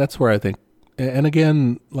 that's where I think, and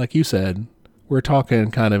again, like you said, we're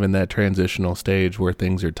talking kind of in that transitional stage where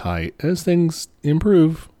things are tight. As things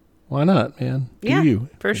improve, why not, man? Yeah, you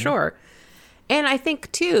for sure. And I think,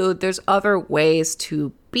 too, there's other ways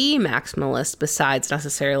to be maximalist besides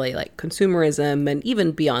necessarily, like, consumerism and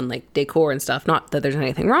even beyond, like, decor and stuff. Not that there's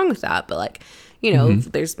anything wrong with that, but, like,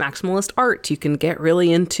 there's maximalist art. You can get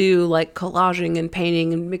really into, like, collaging and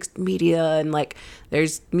painting and mixed media and, like,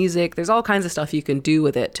 there's music. There's all kinds of stuff you can do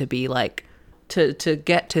with it to be, like, to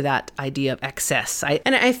get to that idea of excess.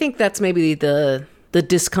 I think that's maybe the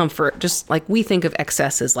discomfort. Just, like, we think of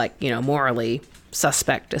excess as, like, morally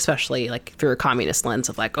suspect, especially like through a communist lens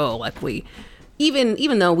of like, oh, like we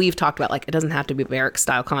even though we've talked about like it doesn't have to be barrack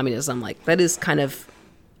style communism, like that is kind of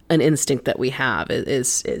an instinct that we have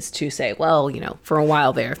is to say, well, for a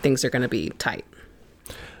while there things are going to be tight.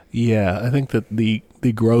 Yeah, I think that the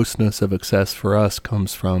grossness of excess for us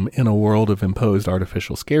comes from in a world of imposed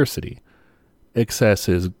artificial scarcity. Excess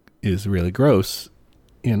is really gross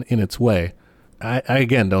in its way. I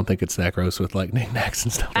again don't think it's that gross with like knickknacks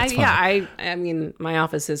and stuff. I mean, my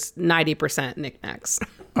office is 90% knickknacks.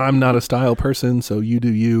 I'm not a style person, so you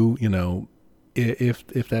do you.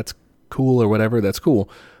 If that's cool or whatever, that's cool.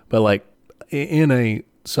 But like in a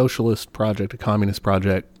socialist project, a communist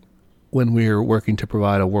project, when we're working to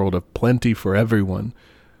provide a world of plenty for everyone,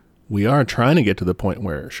 we are trying to get to the point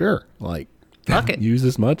where, sure, like use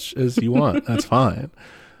as much as you want. That's fine.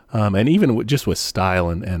 And even just with style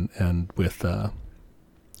and with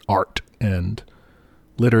art and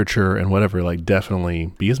literature and whatever, like definitely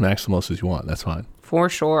be as maximalist as you want. That's fine. For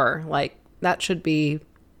sure. Like that should be,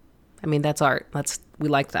 I mean, that's art. We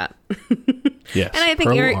like that. Yes. And I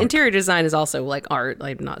think interior design is also like art.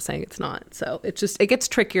 I'm not saying it's not. So it gets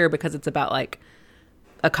trickier because it's about like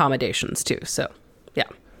accommodations too. So yeah.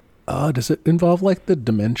 Does it involve like the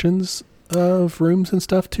dimensions of rooms and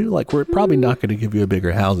stuff too? Like we're probably not going to give you a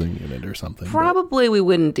bigger housing unit or something. Probably we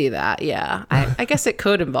wouldn't do that. Yeah. I guess it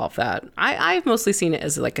could involve that. I've mostly seen it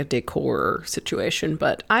as like a decor situation,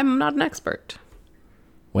 but I'm not an expert.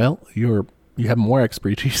 Well, you have more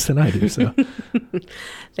expertise than I do, so.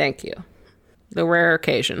 Thank you. The rare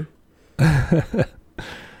occasion. All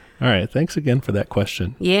right. Thanks again for that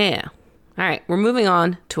question. Yeah. All right. We're moving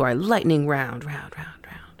on to our lightning round.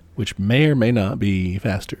 Which may or may not be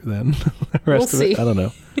faster than the rest of it. I don't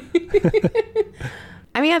know.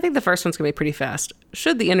 I mean, I think the first one's going to be pretty fast.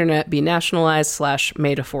 Should the internet be nationalized /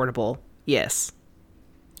 made affordable? Yes.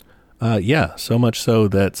 Yeah, so much so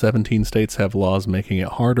that 17 states have laws making it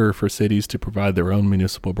harder for cities to provide their own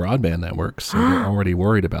municipal broadband networks, so they're already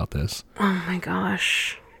worried about this. Oh my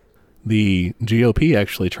gosh. The GOP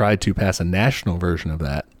actually tried to pass a national version of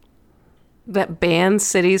that. That bans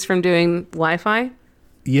cities from doing Wi-Fi?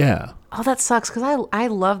 Yeah. Oh, that sucks, because I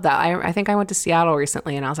love that. I think I went to Seattle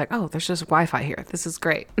recently, and I was like, oh, there's just Wi-Fi here. This is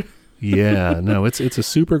great. Yeah, no, it's a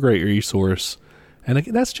super great resource. And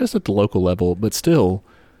that's just at the local level, but still,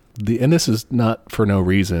 and this is not for no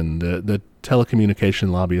reason. The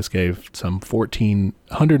telecommunication lobbyists gave some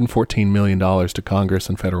 $114 million to Congress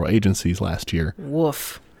and federal agencies last year.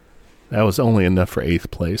 Woof. That was only enough for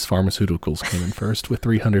 8th place. Pharmaceuticals came in first with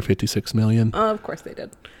 $356 million. Of course they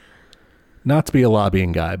did. Not to be a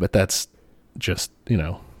lobbying guy, but that's just,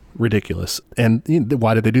 ridiculous. And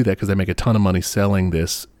why did they do that? Because they make a ton of money selling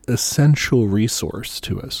this essential resource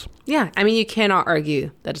to us. Yeah, I mean, you cannot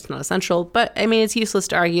argue that it's not essential, but I mean, it's useless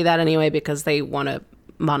to argue that anyway because they want to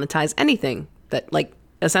monetize anything that, like,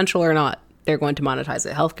 essential or not, they're going to monetize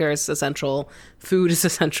it. Healthcare is essential. Food is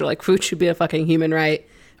essential. Like, food should be a fucking human right.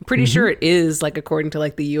 I'm pretty sure it is, like, according to,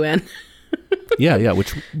 like, the UN. Yeah,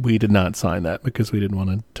 which we did not sign that because we didn't want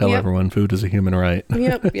to tell everyone food is a human right.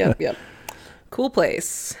 Yep. Cool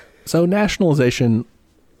place. So nationalization,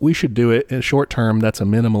 we should do it in short term. That's a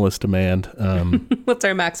minimalist demand. What's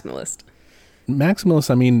our maximalist? Maximalist,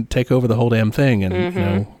 I mean, take over the whole damn thing.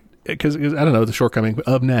 And, because I don't know, the shortcoming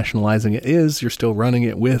of nationalizing it is you're still running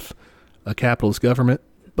it with a capitalist government,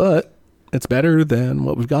 but it's better than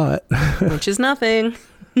what we've got. Which is nothing.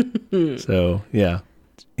 So, yeah.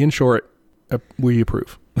 In short, we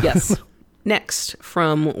approve. Yes. Next,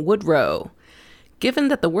 from Woodrow. Given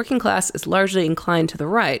that the working class is largely inclined to the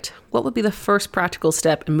right, what would be the first practical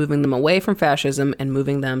step in moving them away from fascism and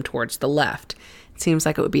moving them towards the left? It seems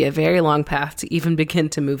like it would be a very long path to even begin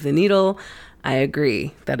to move the needle. I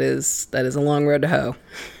agree. That is a long road to hoe.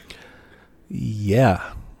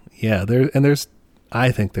 Yeah.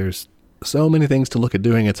 I think there's so many things to look at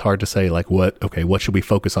doing. It's hard to say, like, what should we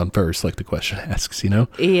focus on first? Like the question asks,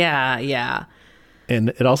 Yeah. And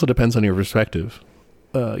it also depends on your perspective,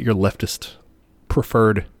 your leftist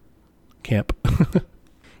preferred camp.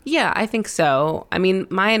 Yeah, I think so. I mean,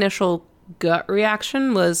 my initial gut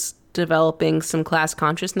reaction was developing some class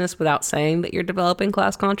consciousness without saying that you're developing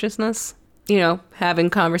class consciousness. Having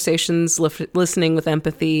conversations, listening with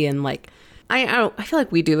empathy, and like, I feel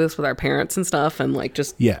like we do this with our parents and stuff, and like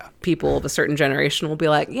just people of a certain generation will be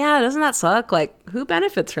like, yeah, doesn't that suck? Like, who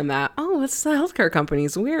benefits from that? Oh, it's the healthcare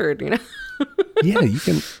companies. Weird, Yeah,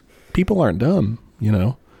 people aren't dumb,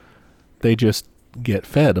 They just get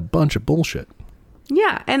fed a bunch of bullshit.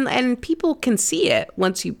 Yeah, and people can see it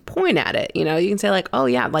once you point at it. You can say like, oh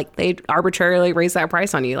yeah, like they arbitrarily raise that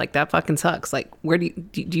price on you. Like that fucking sucks. Like where do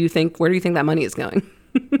you think that money is going?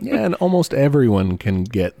 Yeah, and almost everyone can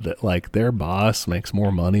get that. Like their boss makes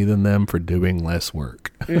more money than them for doing less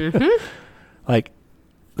work. Like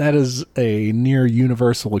that is a near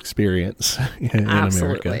universal experience in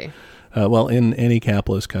America. Well, in any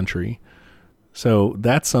capitalist country. So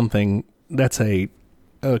that's something. That's a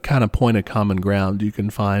kind of point of common ground you can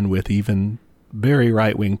find with even very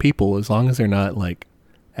right-wing people, as long as they're not like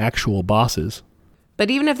actual bosses. But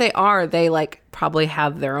even if they are, they like probably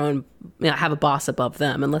have their own, have a boss above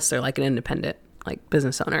them, unless they're like an independent like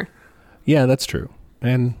business owner. Yeah, that's true.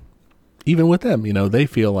 And even with them, they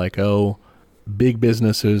feel like, oh, big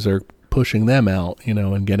businesses are pushing them out,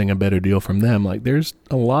 and getting a better deal from them. Like there's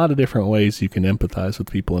a lot of different ways you can empathize with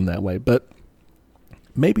people in that way. But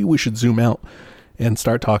maybe we should zoom out and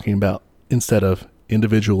start talking about, instead of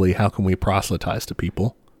individually, how can we proselytize to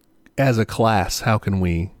people? As a class, how can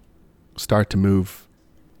we start to move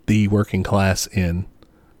the working class in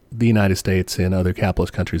the United States and other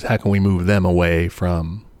capitalist countries? How can we move them away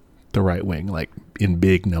from the right wing, like in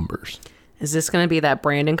big numbers? Is this going to be that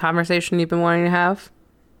branding conversation you've been wanting to have?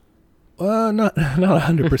 Not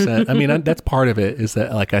 100%. I mean, that's part of it, is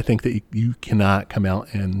that like, I think that you cannot come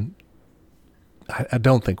out and I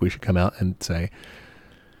don't think we should come out and say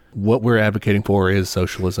what we're advocating for is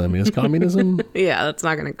socialism, is communism. Yeah, that's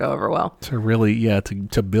not going to go over well. To really,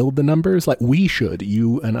 to build the numbers, like we should,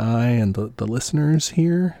 you and I and the listeners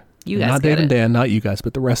here. You guys not get Dave it. and Dan, not you guys,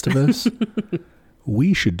 but the rest of us.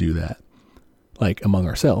 We should do that, like among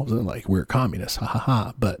ourselves, and like we're communists, ha ha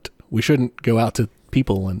ha. But we shouldn't go out to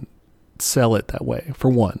people and sell it that way, for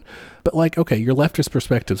one. But like, okay, your leftist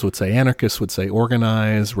perspectives would say, anarchists would say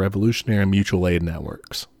organize revolutionary and mutual aid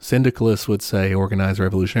networks. Syndicalists would say organize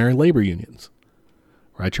revolutionary labor unions.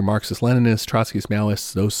 Right? Your Marxist, Leninists, Trotskyist,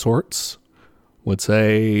 Maoists, those sorts would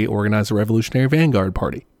say organize a revolutionary vanguard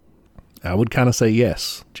party. I would kind of say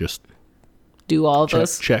yes. Just do all of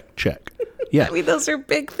those. Check. Yeah. I mean, those are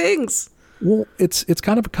big things. Well, it's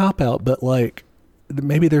kind of a cop-out, but like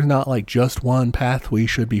maybe there's not like just one path we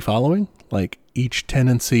should be following. Like each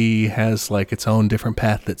tendency has like its own different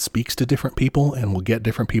path that speaks to different people and will get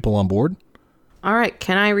different people on board. All right.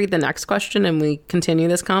 Can I read the next question and we continue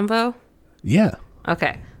this convo? Yeah.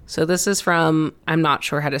 Okay. So this is from, I'm not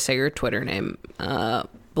sure how to say your Twitter name.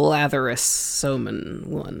 Blatherus Soman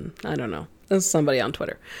one. I don't know. This is somebody on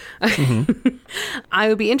Twitter. Mm-hmm. I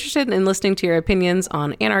would be interested in listening to your opinions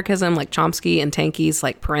on anarchism like Chomsky and tankies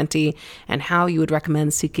like Parenti, and how you would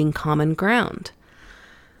recommend seeking common ground.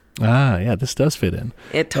 Ah, yeah, this does fit in.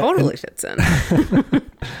 It totally fits in.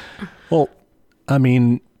 Well, I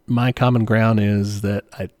mean, my common ground is that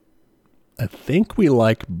I think we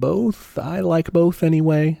like both. I like both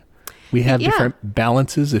anyway. We have different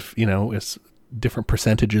balances, if it's different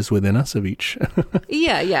percentages within us of each.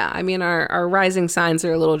 Yeah. I mean, our rising signs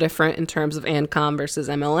are a little different in terms of ANCOM versus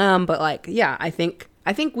MLM, but I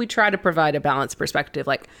think we try to provide a balanced perspective.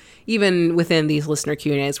 Like, even within these listener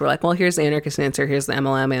Q&As, we're like, well, here's the anarchist answer, here's the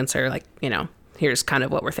MLM answer. Like, here's kind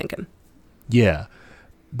of what we're thinking. Yeah.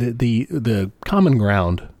 The common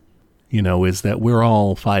ground, is that we're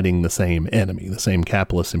all fighting the same enemy, the same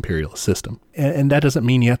capitalist imperialist system. And that doesn't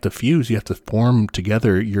mean you have to fuse. You have to form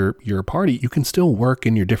together your party. You can still work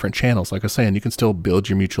in your different channels. Like I was saying, you can still build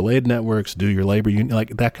your mutual aid networks, do your labor union.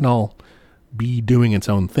 Like, that can all be doing its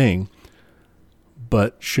own thing,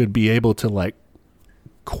 but should be able to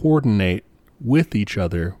coordinate with each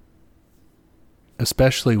other,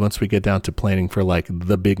 especially once we get down to planning for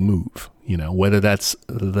the big move, whether that's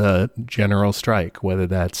the general strike, whether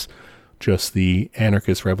that's just the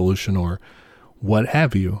anarchist revolution or what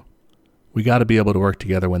have you. We got to be able to work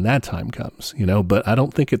together when that time comes, but I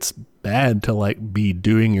don't think it's bad to be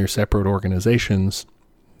doing your separate organizations,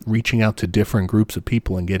 reaching out to different groups of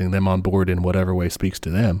people and getting them on board in whatever way speaks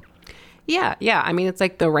to them. Yeah. I mean, it's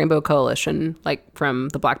like the Rainbow Coalition, from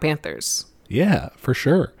the Black Panthers. Yeah, for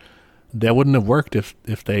sure. That wouldn't have worked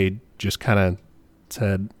if they just kind of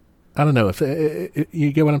said, I don't know, if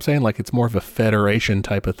you get what I'm saying? It's more of a federation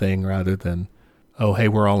type of thing rather than, oh, hey,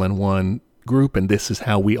 we're all in one group and this is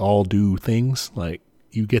how we all do things.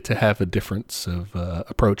 You get to have a difference of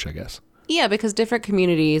approach, I guess. Yeah, because different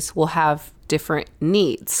communities will have different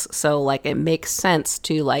needs. So, it makes sense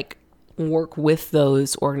to, work with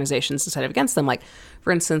those organizations instead of against them.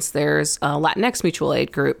 For instance, there's a Latinx mutual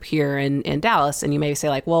aid group here in Dallas, and you may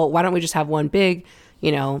say well, why don't we just have one big,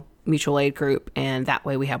 mutual aid group, and that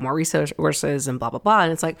way we have more resources and blah, blah, blah.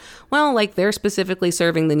 And it's they're specifically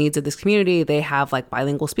serving the needs of this community. They have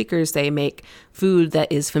bilingual speakers. They make food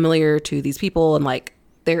that is familiar to these people, and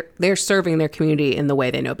they're serving their community in the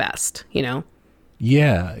way they know best,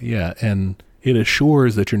 Yeah. And it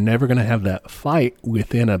assures that you're never going to have that fight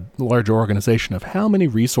within a larger organization of how many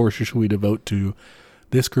resources should we devote to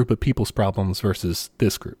this group of people's problems versus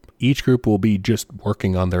this group. Each group will be just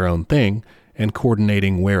working on their own thing and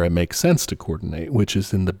coordinating where it makes sense to coordinate, which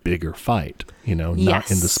is in the bigger fight,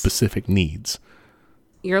 not in the specific needs.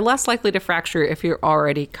 You're less likely to fracture if you're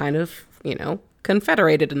already kind of,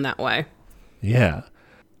 confederated in that way. Yeah.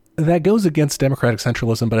 That goes against democratic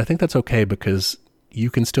centralism, but I think that's okay because you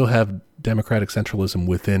can still have democratic centralism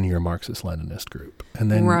within your Marxist-Leninist group.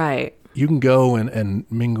 And then you can go and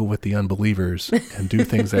mingle with the unbelievers and do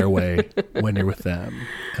things their way when you're with them,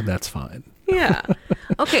 and that's fine. Yeah.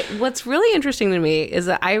 Okay, what's really interesting to me is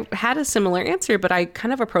that I had a similar answer, but I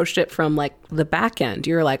kind of approached it from the back end.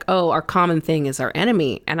 You're our common thing is our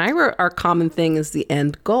enemy, and I wrote our common thing is the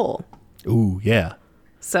end goal. Ooh, yeah.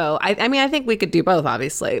 So, I mean, I think we could do both,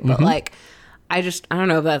 obviously, but I don't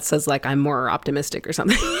know if that says I'm more optimistic or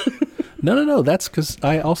something. No. That's because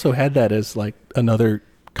I also had that as another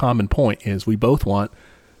common point is we both want,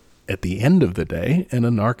 at the end of the day, an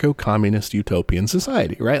anarcho-communist utopian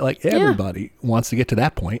society, right? Everybody wants to get to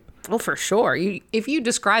that point. Well, for sure. If you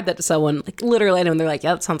describe that to someone, literally anyone, they're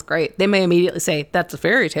yeah, that sounds great. They may immediately say, that's a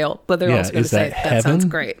fairy tale, but they're also going to say, that sounds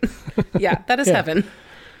great. Yeah, that is heaven.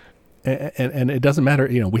 And it doesn't matter,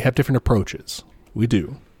 we have different approaches. We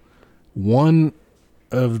do. One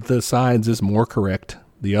of the sides is more correct.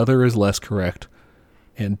 The other is less correct.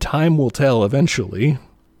 And time will tell eventually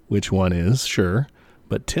which one is, sure.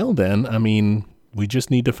 But till then, I mean, we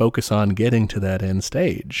just need to focus on getting to that end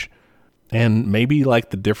stage. And maybe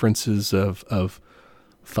the differences of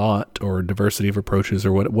thought or diversity of approaches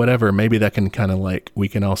or whatever, maybe that can kind of we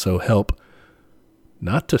can also help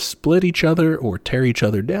not to split each other or tear each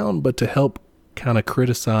other down, but to help kind of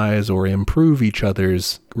criticize or improve each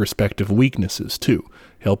other's respective weaknesses too.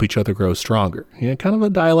 Help each other grow stronger. Kind of a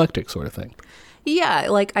dialectic sort of thing. Yeah,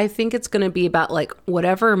 I think it's going to be about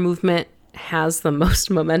whatever movement has the most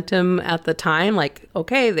momentum at the time.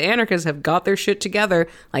 Okay, the anarchists have got their shit together.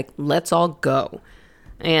 Let's all go.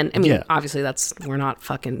 And I mean, obviously we're not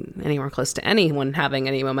fucking anywhere close to anyone having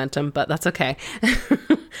any momentum, but that's okay.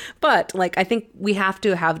 But I think we have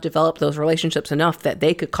to have developed those relationships enough that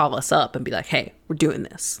they could call us up and be hey, we're doing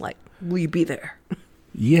this. Will you be there?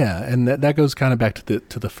 Yeah. And that goes kind of back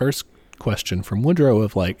to the first question from Woodrow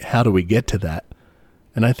of like, how do we get to that?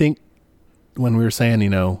 And I think when we were saying,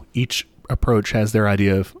 each approach has their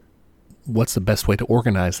idea of what's the best way to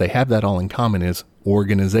organize, they have that all in common is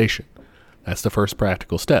organization. That's the first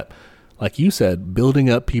practical step. Like you said, building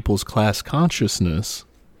up people's class consciousness,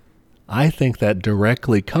 I think that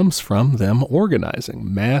directly comes from them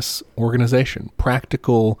organizing, mass organization,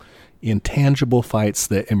 practical, intangible fights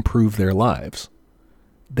that improve their lives.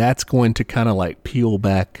 That's going to kind of like peel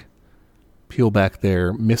back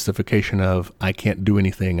their mystification of I can't do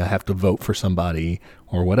anything, I have to vote for somebody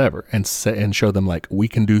or whatever, and show them like we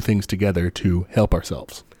can do things together to help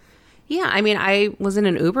ourselves. Yeah, I mean, I was in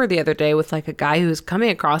an Uber the other day with like a guy who's coming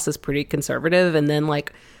across as pretty conservative, and then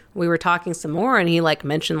like we were talking some more, and he like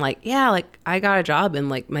mentioned like, yeah, like I got a job and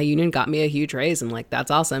like my union got me a huge raise, and like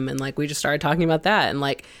that's awesome, and like we just started talking about that, and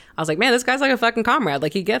like I was like, man, this guy's like a fucking comrade,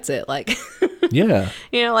 like he gets it, like yeah,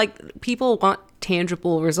 like people want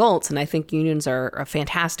tangible results, and I think unions are a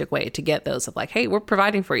fantastic way to get those of like, hey, we're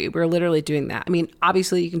providing for you, we're literally doing that. I mean,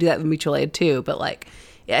 obviously you can do that with mutual aid too, but like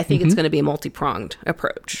I think it's going to be a multi-pronged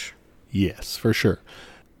approach. Yes, for sure.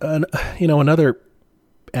 Another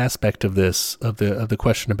aspect of this, of the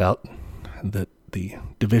question about the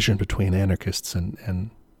division between anarchists and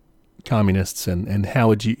communists, and how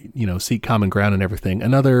would you seek common ground and everything.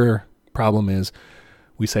 Another problem is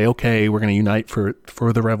we say, okay, we're going to unite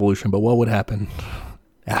for the revolution, but what would happen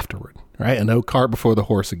afterward, right? And no cart before the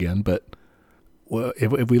horse again. But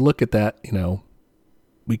if we look at that,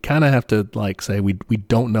 we kind of have to like say we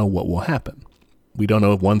don't know what will happen. We don't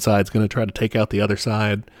know if one side's going to try to take out the other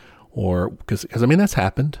side, or because I mean that's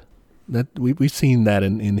happened. That we've seen that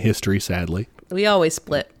in history, sadly. We always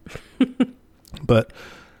split. But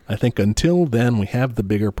I think until then, we have the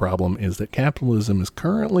bigger problem is that capitalism is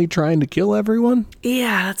currently trying to kill everyone.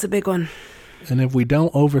 Yeah, that's a big one. And if we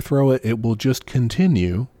don't overthrow it, it will just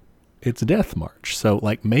continue its death march. So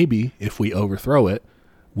like maybe if we overthrow it,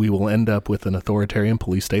 we will end up with an authoritarian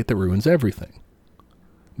police state that ruins everything.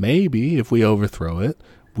 Maybe if we overthrow it,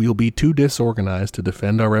 we'll be too disorganized to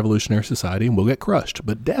defend our revolutionary society and we'll get crushed.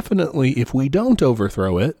 But definitely if we don't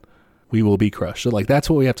overthrow it, we will be crushed. So like that's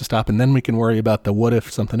what we have to stop, and then we can worry about the what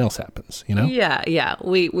if something else happens, Yeah.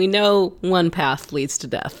 We know one path leads to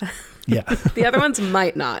death. Yeah. The other ones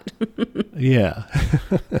might not. Yeah.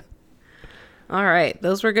 All right.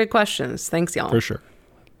 Those were good questions. Thanks, y'all. For sure.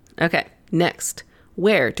 Okay. Next.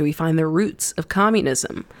 Where do we find the roots of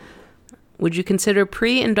communism? Would you consider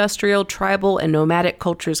pre-industrial, tribal, and nomadic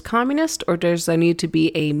cultures communist, or does there need to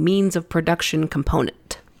be a means of production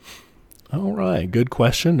component? All right. Good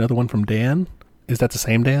question. Another one from Dan. Is that the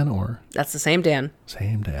same Dan or? That's the same Dan.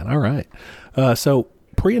 Same Dan. All right. So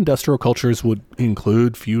pre-industrial cultures would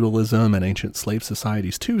include feudalism and ancient slave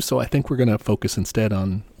societies too. So I think we're going to focus instead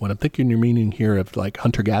on what I'm thinking you're meaning here of like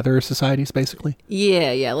hunter-gatherer societies, basically.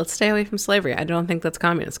 Yeah. Let's stay away from slavery. I don't think that's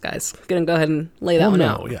communist, guys. Gonna go ahead and lay that one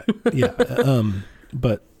out. Yeah.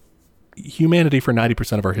 But humanity, for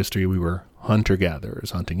 90% of our history, we were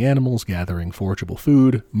hunter-gatherers, hunting animals, gathering forageable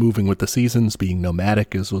food, moving with the seasons, being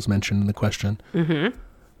nomadic, as was mentioned in the question. Mm-hmm.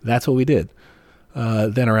 That's what we did.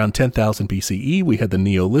 Then around 10,000 BCE, we had the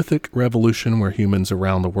Neolithic Revolution, where humans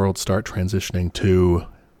around the world start transitioning to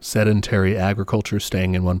sedentary agriculture,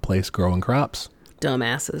 staying in one place, growing crops.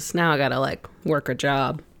 Dumbasses. Now I gotta like work a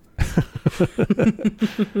job.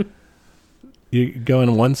 You're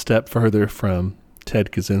going one step further from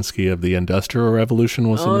Ted Kaczynski of the Industrial Revolution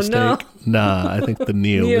was a mistake. No. Nah, I think the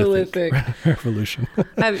Neolithic Revolution.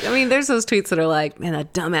 I mean, there's those tweets that are like, man,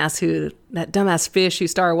 that dumbass fish who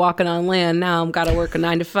started walking on land, now I'm got to work a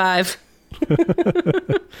 9 to 5.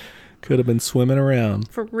 Could have been swimming around.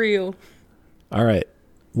 For real. All right.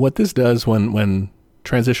 What this does when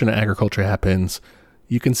transition to agriculture happens,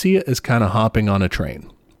 you can see it as kind of hopping on a train,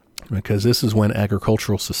 because this is when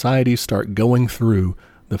agricultural societies start going through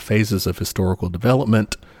the phases of historical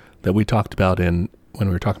development that we talked about when we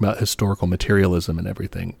were talking about historical materialism and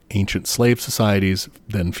everything. Ancient slave societies,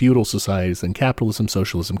 then feudal societies, then capitalism,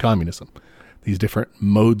 socialism, communism. These different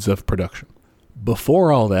modes of production.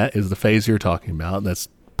 Before all that is the phase you're talking about. That's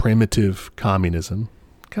primitive communism.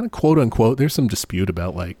 Kind of quote unquote. There's some dispute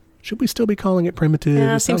about like, should we still be calling it primitive?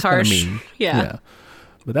 Yeah, it seems harsh. Mean. Yeah.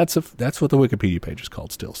 But that's what the Wikipedia page is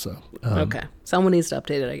called still. So okay. Someone needs to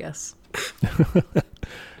update it, I guess.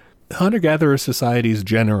 Hunter-gatherer societies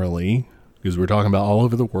generally, because we're talking about all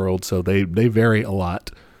over the world, so they vary a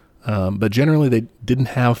lot. But generally, they didn't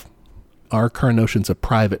have our current notions of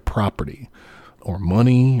private property or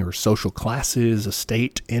money or social classes,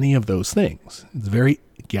 estate, any of those things. It's very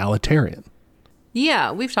egalitarian.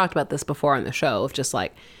 Yeah, we've talked about this before on the show of just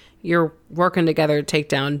like you're working together to take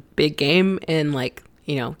down big game, and like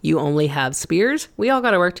you only have spears. We all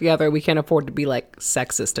got to work together. We can't afford to be like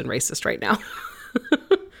sexist and racist right now.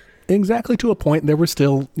 Exactly, to a point. There were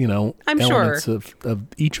still, I'm elements sure of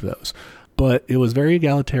each of those. But it was very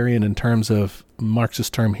egalitarian in terms of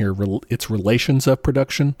Marxist term here, its relations of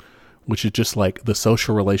production, which is just like the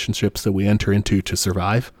social relationships that we enter into to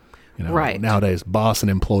survive. Right. Nowadays, boss and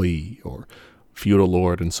employee or feudal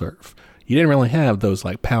lord and serf. You didn't really have those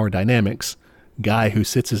like power dynamics. Guy who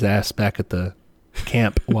sits his ass back at the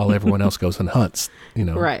camp while everyone else goes and hunts.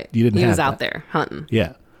 Right. You didn't he have was out that. there hunting.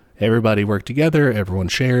 Yeah. Everybody worked together. Everyone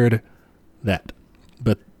shared that.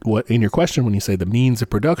 But what in your question, when you say the means of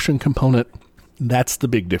production component, that's the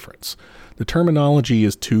big difference. The terminology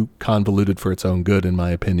is too convoluted for its own good, in my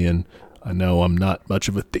opinion. I know I'm not much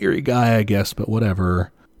of a theory guy, I guess, but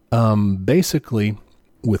whatever. Basically,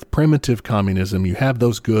 with primitive communism, you have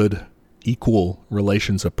those good, equal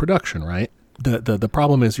relations of production, right? The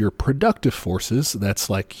problem is your productive forces, that's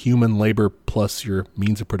like human labor plus your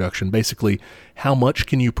means of production. Basically, how much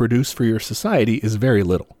can you produce for your society is very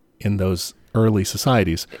little in those early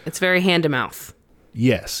societies. It's very hand to mouth.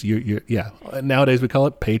 Yes, yeah. Nowadays we call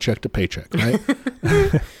it paycheck to paycheck,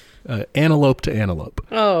 right? Antelope to antelope.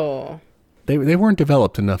 Oh. They weren't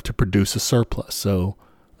developed enough to produce a surplus, so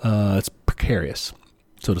it's precarious.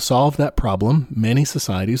 So to solve that problem, many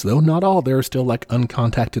societies, though not all, there are still like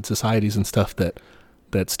uncontacted societies and stuff that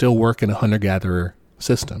still work in a hunter-gatherer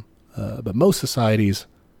system. But most societies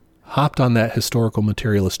hopped on that historical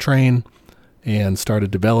materialist train and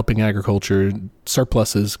started developing agriculture,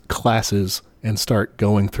 surpluses, classes, and start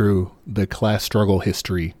going through the class struggle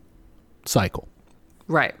history cycle.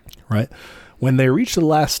 Right. Right. When they reach the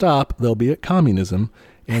last stop, they'll be at communism,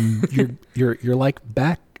 and you're like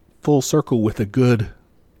back full circle with a good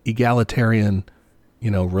egalitarian,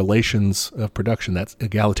 relations of production. That's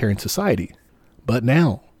egalitarian society. But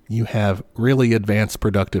now you have really advanced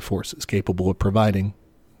productive forces capable of providing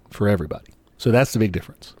for everybody. So that's the big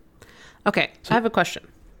difference. Okay, I have a question.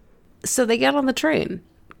 So they get on the train.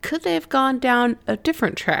 Could they have gone down a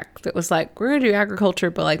different track that was like, we're going to do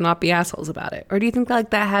agriculture, but like not be assholes about it? Or do you think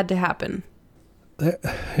like that had to happen?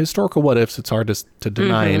 Historical what ifs, it's hard to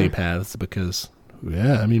deny any paths because,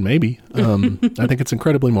 yeah, I mean, maybe. I think it's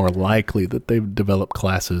incredibly more likely that they've developed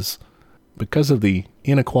classes because of the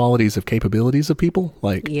inequalities of capabilities of people.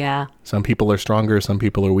 Like, yeah, some people are stronger, some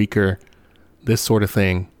people are weaker, this sort of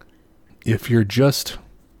thing. If you're just...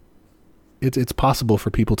 It's possible for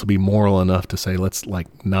people to be moral enough to say, let's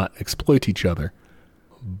like not exploit each other.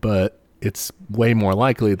 But it's way more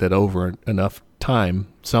likely that over enough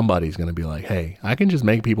time, somebody's going to be like, hey, I can just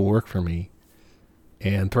make people work for me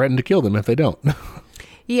and threaten to kill them if they don't.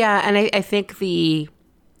 Yeah. And I think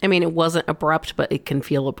it wasn't abrupt, but it can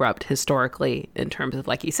feel abrupt historically in terms of,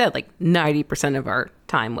 like you said, like 90% of our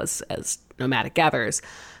time was as nomadic gatherers.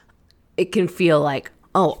 It can feel like,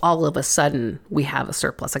 oh, all of a sudden we have a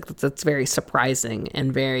surplus. Like that's very surprising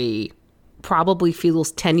and very probably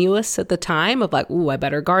feels tenuous at the time of like, ooh, I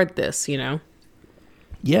better guard this,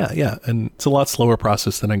 Yeah. And it's a lot slower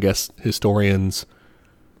process than I guess historians,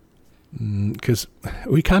 because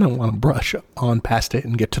we kind of want to brush on past it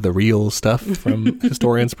and get to the real stuff from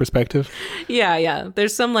historians' perspective. Yeah.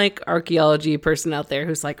 There's some like archaeology person out there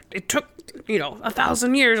who's like, it took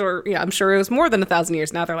 1,000 years, or I'm sure it was more than 1,000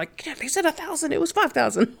 years. Now they're like, yeah, they said 1,000, it was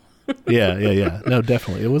 5,000. Yeah. No,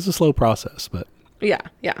 definitely. It was a slow process, but yeah.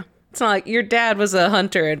 It's not like your dad was a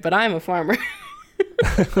hunter, but I'm a farmer.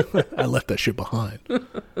 I left that shit behind.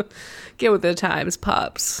 Get with the times,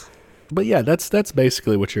 pops. But yeah, that's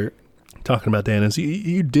basically what you're talking about, Dan, is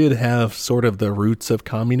you did have sort of the roots of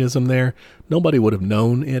communism there. Nobody would have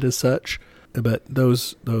known it as such, but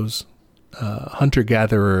those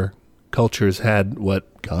hunter-gatherer cultures had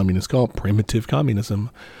what communists call primitive communism.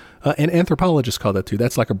 And anthropologists call that too.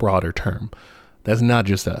 That's like a broader term. That's not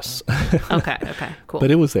just us. Okay, cool.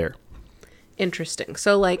 But it was there. Interesting.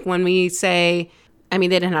 So like when we say, they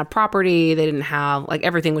didn't have property, they didn't have, like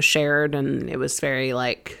everything was shared, and it was very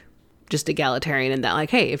like just egalitarian in that like,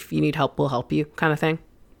 hey, if you need help, we'll help you kind of thing.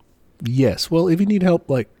 Yes. Well, if you need help,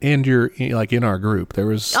 like, and you're like in our group, there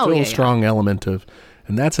was still a strong element of,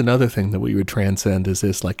 and that's another thing that we would transcend is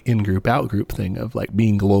this like in-group, out-group thing of like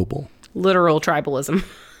being global. Literal tribalism.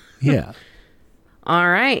 Yeah. All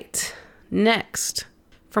right. Next,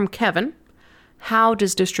 from Kevin, how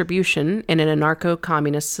does distribution in an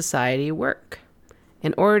anarcho-communist society work?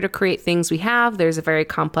 In order to create things we have, there's a very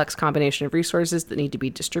complex combination of resources that need to be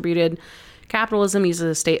distributed. Capitalism uses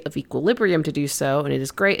a state of equilibrium to do so, and it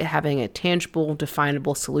is great at having a tangible,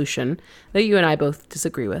 definable solution that you and I both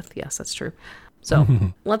disagree with. Yes, that's true. So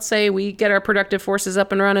let's say we get our productive forces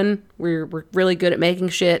up and running. We're really good at making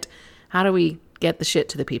shit. How do we get the shit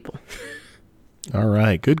to the people. All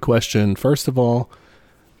right. Good question. First of all,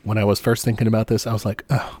 when I was first thinking about this, I was like,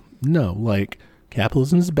 oh, no, like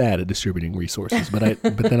capitalism is bad at distributing resources. But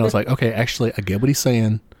then I was like, okay, actually, I get what he's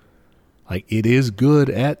saying. Like, it is good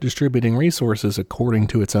at distributing resources according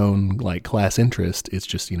to its own, like, class interest. It's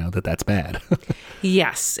just, that's bad.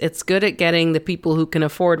 Yes, it's good at getting the people who can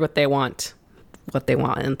afford what they want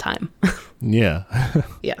in time. Yeah.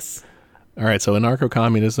 Yes. All right. So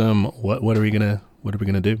anarcho-communism, what are we gonna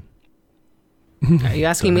do? Are you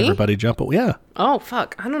asking me? Everybody jump. Yeah. Oh,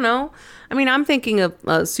 fuck. I don't know. I mean, I'm thinking of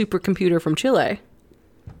a supercomputer from Chile.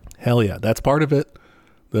 Hell yeah. That's part of it.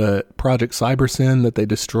 The Project Cybersyn that they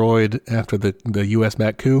destroyed after the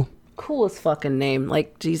U.S.-backed coup. Coolest fucking name.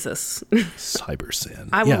 Like, Jesus. Cybersyn.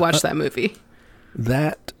 I would watch that movie.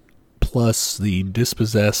 That plus the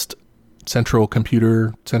dispossessed central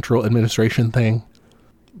administration thing.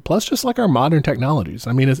 Plus just like our modern technologies.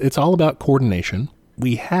 I mean, it's all about coordination.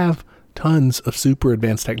 We have tons of super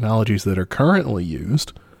advanced technologies that are currently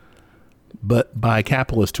used, but by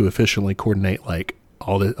capitalists to efficiently coordinate like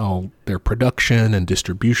all their production and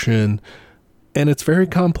distribution, and it's very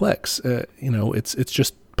complex. It's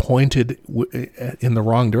just pointed in the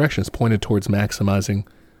wrong direction. It's pointed towards maximizing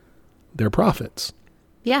their profits.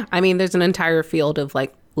 Yeah, I mean, there's an entire field of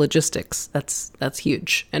like logistics that's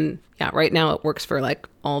huge, and yeah, right now it works for like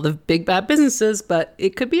all the big bad businesses, but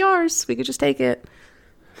it could be ours. We could just take it.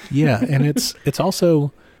 Yeah, and it's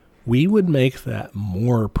also, we would make that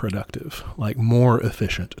more productive, like more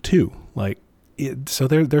efficient too. Like. So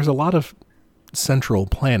there's a lot of central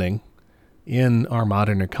planning in our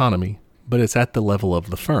modern economy, but it's at the level of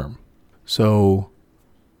the firm. So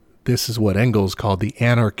this is what Engels called the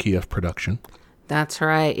anarchy of production. That's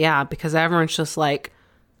right. Yeah, because everyone's just like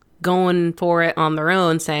going for it on their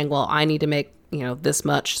own, saying, well, I need to make, this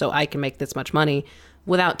much so I can make this much money,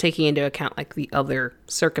 without taking into account like the other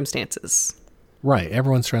circumstances. Right.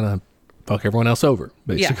 Everyone's trying to fuck everyone else over,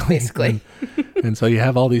 basically. Yeah, basically. And so you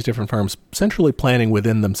have all these different firms centrally planning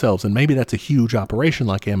within themselves. And maybe that's a huge operation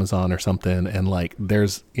like Amazon or something. And like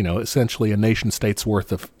there's, essentially a nation state's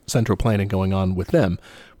worth of central planning going on with them.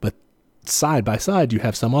 But side by side, you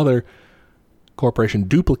have some other corporation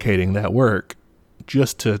duplicating that work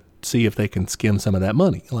just to see if they can skim some of that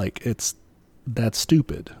money. Like that's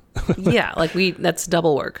stupid. Yeah, like that's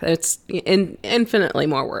double work. It's infinitely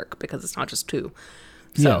more work because it's not just two.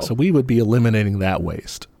 So we would be eliminating that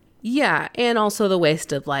waste. Yeah, and also the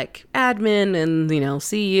waste of like admin and,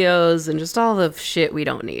 CEOs and just all the shit we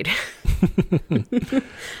don't need.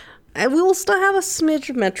 And we will still have a smidge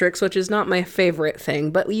of metrics, which is not my favorite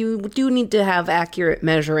thing, but you do need to have accurate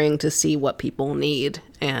measuring to see what people need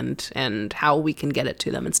and how we can get it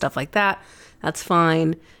to them and stuff like that. That's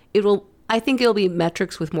fine. I think it'll be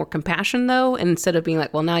metrics with more compassion, though, and instead of being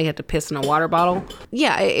like, well, now you have to piss in a water bottle.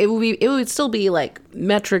 Yeah, it would still be like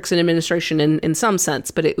metrics and administration in some sense,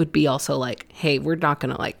 but it would be also like, hey, we're not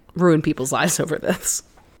going to like ruin people's lives over this.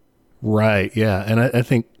 Right. Yeah. And I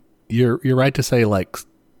think you're right to say like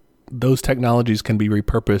those technologies can be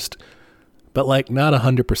repurposed, but like not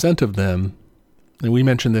 100% of them. And we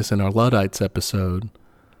mentioned this in our Luddites episode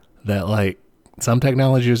that like some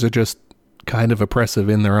technologies are just kind of oppressive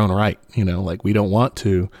in their own right. Like we don't want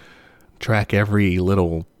to track every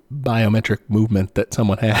little biometric movement that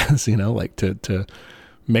someone has, like to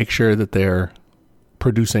make sure that they're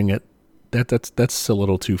producing it. That's a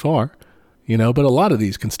little too far, but a lot of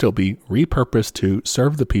these can still be repurposed to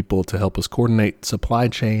serve the people, to help us coordinate supply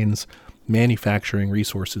chains, manufacturing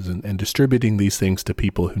resources, and distributing these things to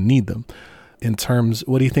people who need them.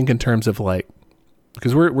 What do you think in terms of like,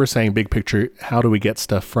 because we're saying big picture, how do we get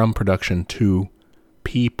stuff from production to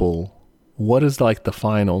people? What is like the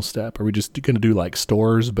final step? Are we just going to do like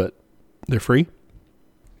stores, but they're free?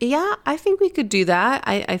 Yeah, I think we could do that.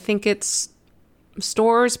 I think it's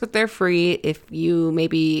stores, but they're free. If you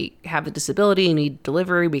maybe have a disability and need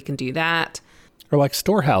delivery, we can do that. Or like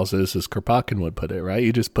storehouses, as Kropotkin would put it, right?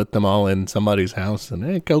 You just put them all in somebody's house and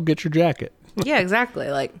hey, go get your jacket. Yeah, exactly.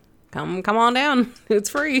 Like, come on down. It's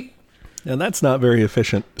free. And that's not very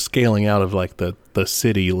efficient scaling out of like the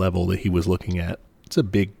city level that he was looking at. It's a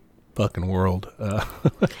big fucking world.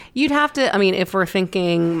 You'd have to, if we're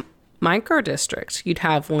thinking micro district, you'd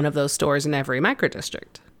have one of those stores in every micro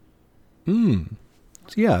district. So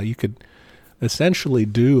yeah, you could essentially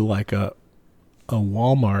do like a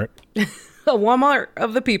Walmart. A Walmart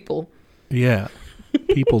of the people. Yeah.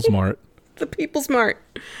 People's Mart. The People's Mart.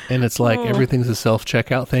 And it's like everything's a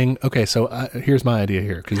self-checkout thing. Okay, so here's my idea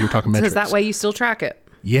here, because you're talking metrics. Because that way you still track it.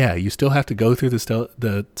 Yeah, you still have to go through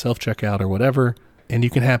the self-checkout or whatever, and you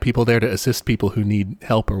can have people there to assist people who need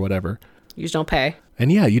help or whatever. You just don't pay.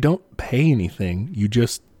 And yeah, you don't pay anything. You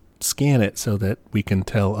just scan it so that we can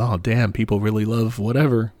tell, oh, damn, people really love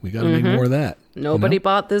whatever. We got to make more of that. Nobody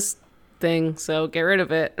bought this thing, so get rid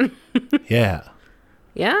of it. Yeah.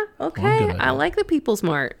 Yeah? Okay. Well, I like the People's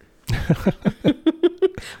Mart.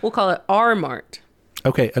 We'll call it our Mart.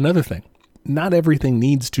 Okay, another thing. Not everything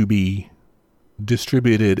needs to be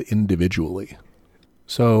distributed individually.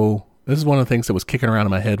 So this is one of the things that was kicking around in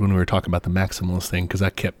my head when we were talking about the maximalist thing, because I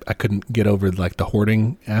couldn't get over like the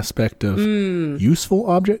hoarding aspect of useful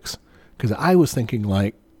objects. Because I was thinking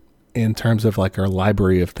like in terms of like our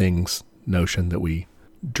library of things notion that we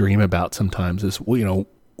dream about sometimes is, well, you know,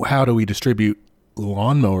 how do we distribute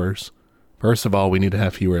lawnmowers? First of all, we need to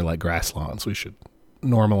have fewer like grass lawns. We should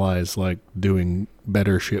normalize like doing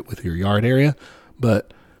better shit with your yard area,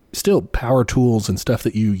 but still power tools and stuff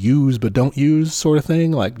that you use but don't use sort of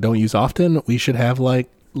thing, like don't use often. We should have like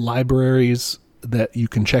libraries that you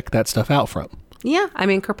can check that stuff out from. Yeah, I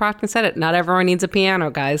mean, Kropotkin said it. Not everyone needs a piano,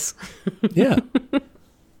 guys. Yeah.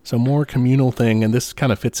 So more communal thing, and this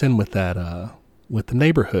kind of fits in with that, with the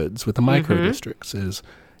neighborhoods, with the micro districts, is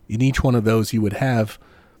in each one of those you would have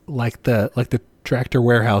like the tractor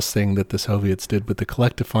warehouse thing that the Soviets did with the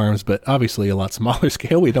collective farms, but obviously a lot smaller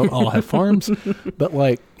scale. We don't all have farms, but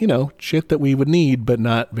like, you know, shit that we would need, but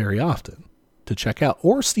not very often to check out,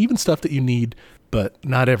 or even stuff that you need, but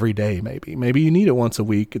not every day. Maybe you need it once a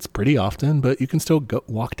week. It's pretty often, but you can still go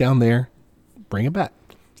walk down there, bring it back.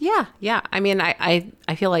 Yeah. Yeah. I mean, I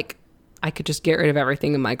feel like I could just get rid of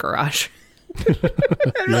everything in my garage.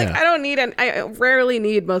 Like, I don't need I rarely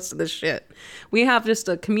need most of this shit. We have just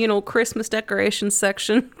a communal Christmas decorations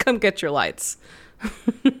section. Come get your lights.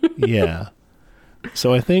 Yeah.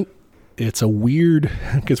 So I think it's a weird,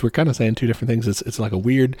 because we're kind of saying two different things. It's like a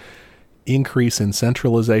weird increase in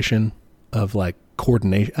centralization of like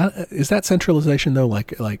coordination. Is that centralization though?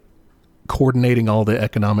 Like coordinating all the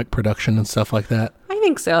economic production and stuff like that? I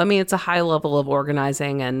think so. I mean, it's a high level of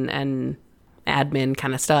organizing and admin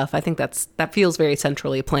kind of stuff. I think that feels very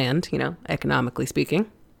centrally planned, you know, economically speaking.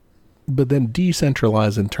 But then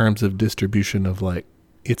decentralize in terms of distribution of like,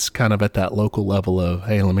 it's kind of at that local level of,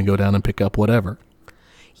 hey, let me go down and pick up whatever.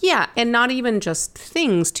 Yeah, and not even just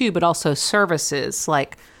things too, but also services.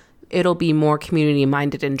 Like, it'll be more community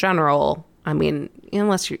minded in general. I mean,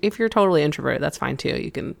 if you're totally introverted, that's fine too.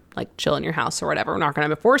 You can like chill in your house or whatever. We're not going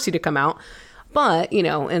to force you to come out. But, you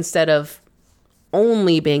know, instead of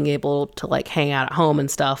only being able to like hang out at home and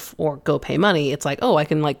stuff or go pay money, it's like, oh, I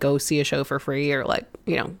can like go see a show for free, or like,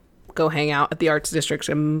 you know, go hang out at the arts district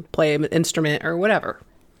and play an instrument or whatever.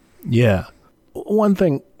 Yeah. One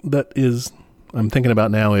thing that I'm thinking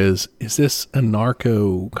about now is this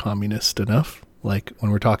anarcho-communist enough? Like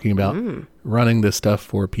when we're talking about running this stuff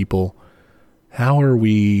for people, how are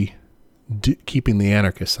we keeping the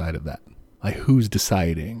anarchist side of that? Like who's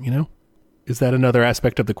deciding, you know? Is that another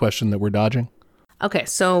aspect of the question that we're dodging? Okay,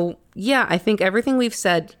 so yeah, I think everything we've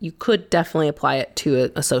said, you could definitely apply it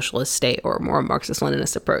to a socialist state or a more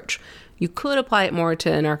Marxist-Leninist approach. You could apply it more to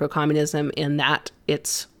anarcho-communism in that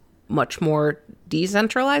it's much more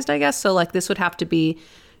decentralized, I guess. So like this would have to be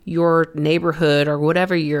your neighborhood or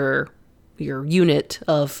whatever your unit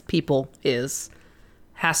of people has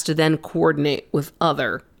to then coordinate with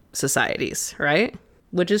other societies, right?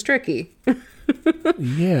 Which is tricky.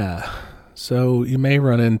 Yeah. So you may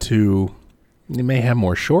have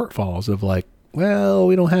more shortfalls of like, well,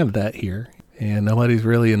 we don't have that here. And nobody's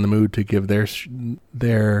really in the mood to give their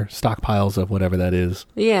stockpiles of whatever that is.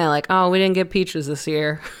 Yeah, like, oh, we didn't get peaches this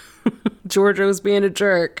year. Georgia was being a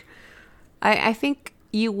jerk. I think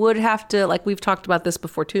you would have to, like we've talked about this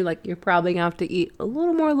before too, like you're probably going to have to eat a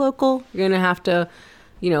little more local. You're going to have to,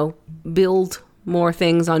 you know, build more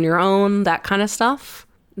things on your own, that kind of stuff.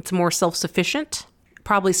 It's more self-sufficient.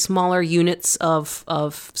 Probably smaller units of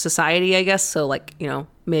society, I guess. So like, you know,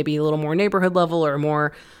 maybe a little more neighborhood level or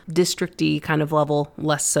more district-y kind of level,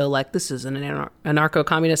 less so like this is an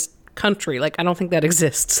anarcho-communist country. Like, I don't think that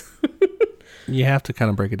exists. You have to kind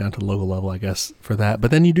of break it down to the local level, I guess, for that. But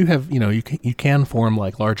then you do have, you know, you can form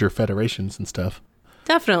like larger federations and stuff.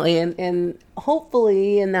 Definitely. And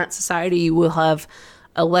hopefully in that society you will have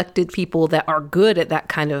elected people that are good at that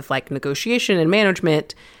kind of like negotiation and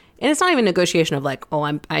management. And it's not even negotiation of like, oh,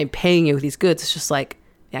 I'm paying you with these goods. It's just like,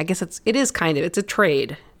 yeah, I guess it's a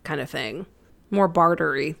trade kind of thing. More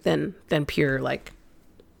bartery than pure like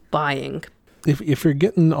buying. If you're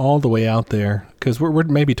getting all the way out there, because we're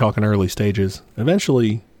maybe talking early stages,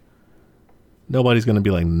 eventually nobody's going to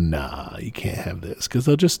be like, nah, you can't have this, because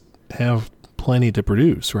they'll just have plenty to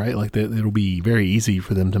produce, right? Like it'll be very easy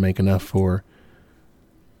for them to make enough for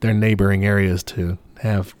their neighboring areas to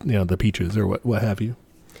have, you know, the peaches or what have you.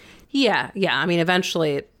 Yeah. I mean,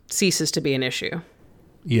 eventually it ceases to be an issue.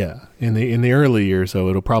 Yeah. In the early years, though,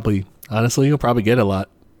 you'll probably get a lot,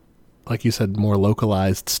 like you said, more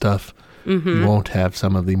localized stuff. Mm-hmm. You won't have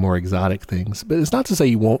some of the more exotic things. But it's not to say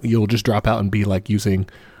you'll just drop out and be like using,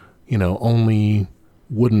 only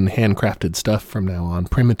wooden handcrafted stuff from now on,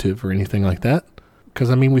 primitive or anything like that. Because,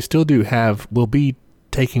 I mean, we still we'll be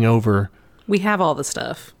taking over. We have all the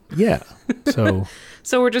stuff. Yeah. So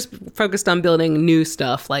so we're just focused on building new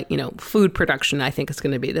stuff, like, food production. I think is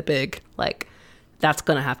going to be the big, that's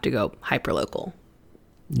going to have to go hyper local.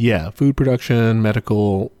 Yeah. Food production,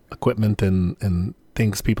 medical equipment, and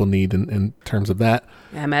things people need in terms of that.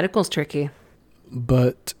 Yeah. Medical's tricky.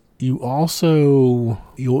 But you also,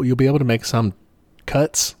 you'll be able to make some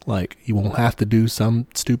cuts. Like, you won't have to do some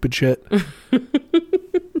stupid shit.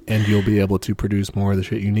 And you'll be able to produce more of the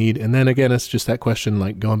shit you need. And then again, it's just that question,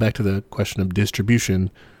 like going back to the question of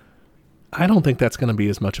distribution. I don't think that's going to be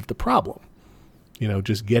as much of the problem.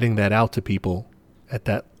 Just getting that out to people at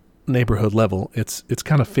that neighborhood level. It's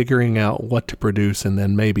kind of figuring out what to produce and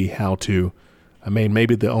then maybe how to. I mean,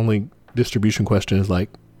 maybe the only distribution question is like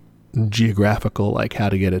geographical, like how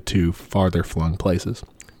to get it to farther flung places.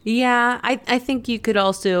 Yeah, I think you could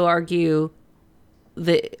also argue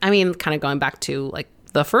that, I mean, kind of going back to like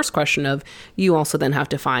the first question of, you also then have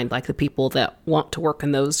to find like the people that want to work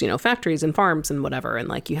in those, factories and farms and whatever. And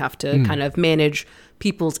like you have to kind of manage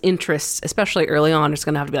people's interests, especially early on. It's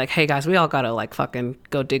going to have to be like, hey guys, we all got to like fucking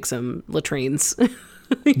go dig some latrines,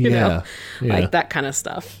 you know, like that kind of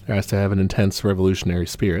stuff. There has to have an intense revolutionary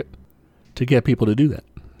spirit to get people to do that.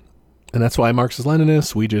 And that's why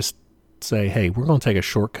Marxist-Leninists, we just say, hey, we're going to take a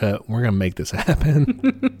shortcut. We're going to make this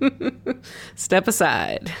happen. Step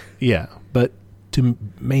aside. Yeah. But to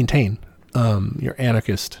maintain your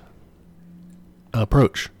anarchist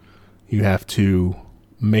approach, you have to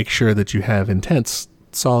make sure that you have intense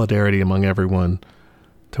solidarity among everyone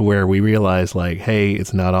to where we realize like, hey,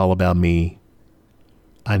 it's not all about me.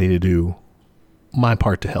 I need to do my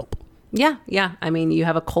part to help. Yeah. I mean, you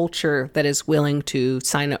have a culture that is willing to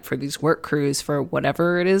sign up for these work crews for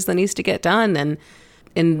whatever it is that needs to get done. And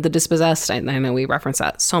in The Dispossessed, I know we reference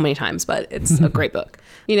that so many times, but it's a great book.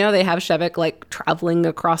 They have Shevik like traveling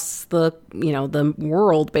across the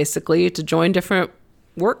world basically to join different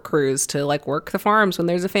work crews to like work the farms when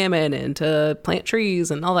there's a famine and to plant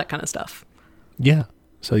trees and all that kind of stuff. Yeah.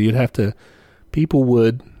 So people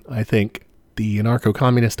would, I think, the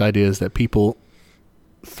anarcho-communist idea is that people,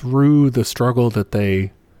 through the struggle that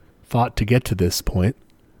they fought to get to this point,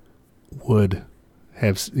 would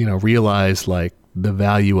have, realized like the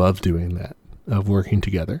value of doing that, of working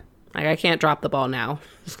together. Like, I can't drop the ball now.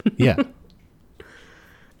 Yeah.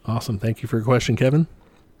 Awesome. Thank you for your question, Kevin.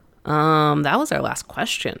 That was our last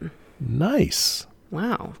question. Nice.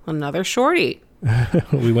 Wow. Another shorty.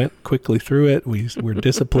 We went quickly through it. We're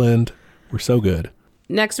disciplined. We're so good.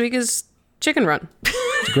 Next week is Chicken Run.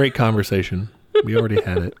 It's a great conversation. We already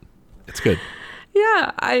had it. It's good.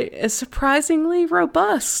 Yeah, it's surprisingly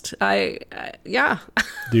robust. Yeah.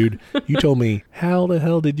 Dude, you told me, how the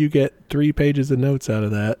hell did you get 3 pages of notes out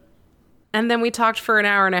of that? And then we talked for an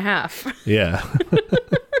hour and a half. Yeah.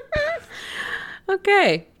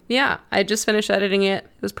 Okay. Yeah, I just finished editing it.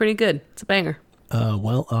 It was pretty good. It's a banger.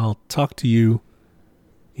 Well, I'll talk to you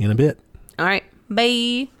in a bit. All right.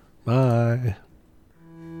 Bye. Bye.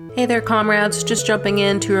 Hey there, comrades. Just jumping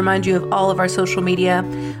in to remind you of all of our social media.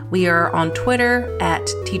 We are on Twitter at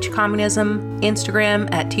Teach Communism,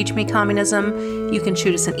 Instagram at Teach Me Communism. You can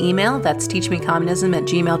shoot us an email. That's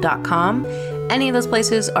teachmecommunism@gmail.com. Any of those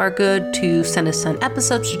places are good to send us an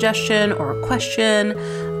episode suggestion or a question,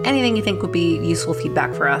 anything you think would be useful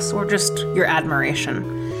feedback for us, or just your admiration.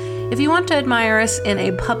 If you want to admire us in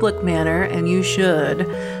a public manner, and you should,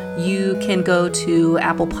 you can go to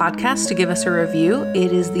Apple Podcasts to give us a review.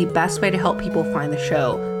 It is the best way to help people find the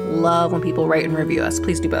show. Love when people rate and review us.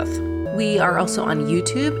 Please do both. We are also on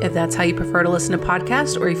YouTube, if that's how you prefer to listen to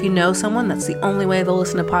podcasts, or if you know someone that's the only way they'll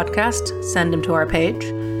listen to podcasts, send them to our page.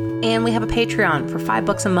 And we have a Patreon. For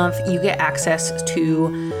 $5 a month, you get access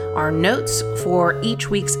to our notes for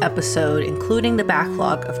each week's episode, including the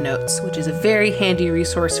backlog of notes, which is a very handy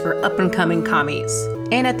resource for up-and-coming commies.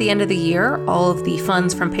 And at the end of the year, all of the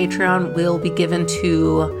funds from Patreon will be given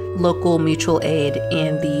to local mutual aid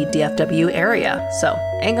in the DFW area. So,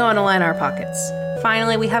 ain't going to line our pockets.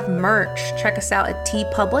 Finally, we have merch. Check us out at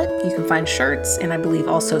TeePublic. You can find shirts and I believe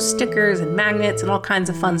also stickers and magnets and all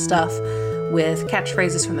kinds of fun stuff with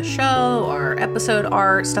catchphrases from the show or episode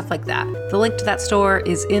art, stuff like that. The link to that store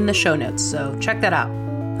is in the show notes, so check that out.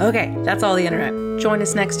 Okay, that's all the internet. Join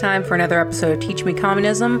us next time for another episode of Teach Me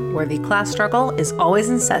Communism, where the class struggle is always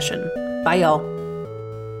in session. Bye, y'all.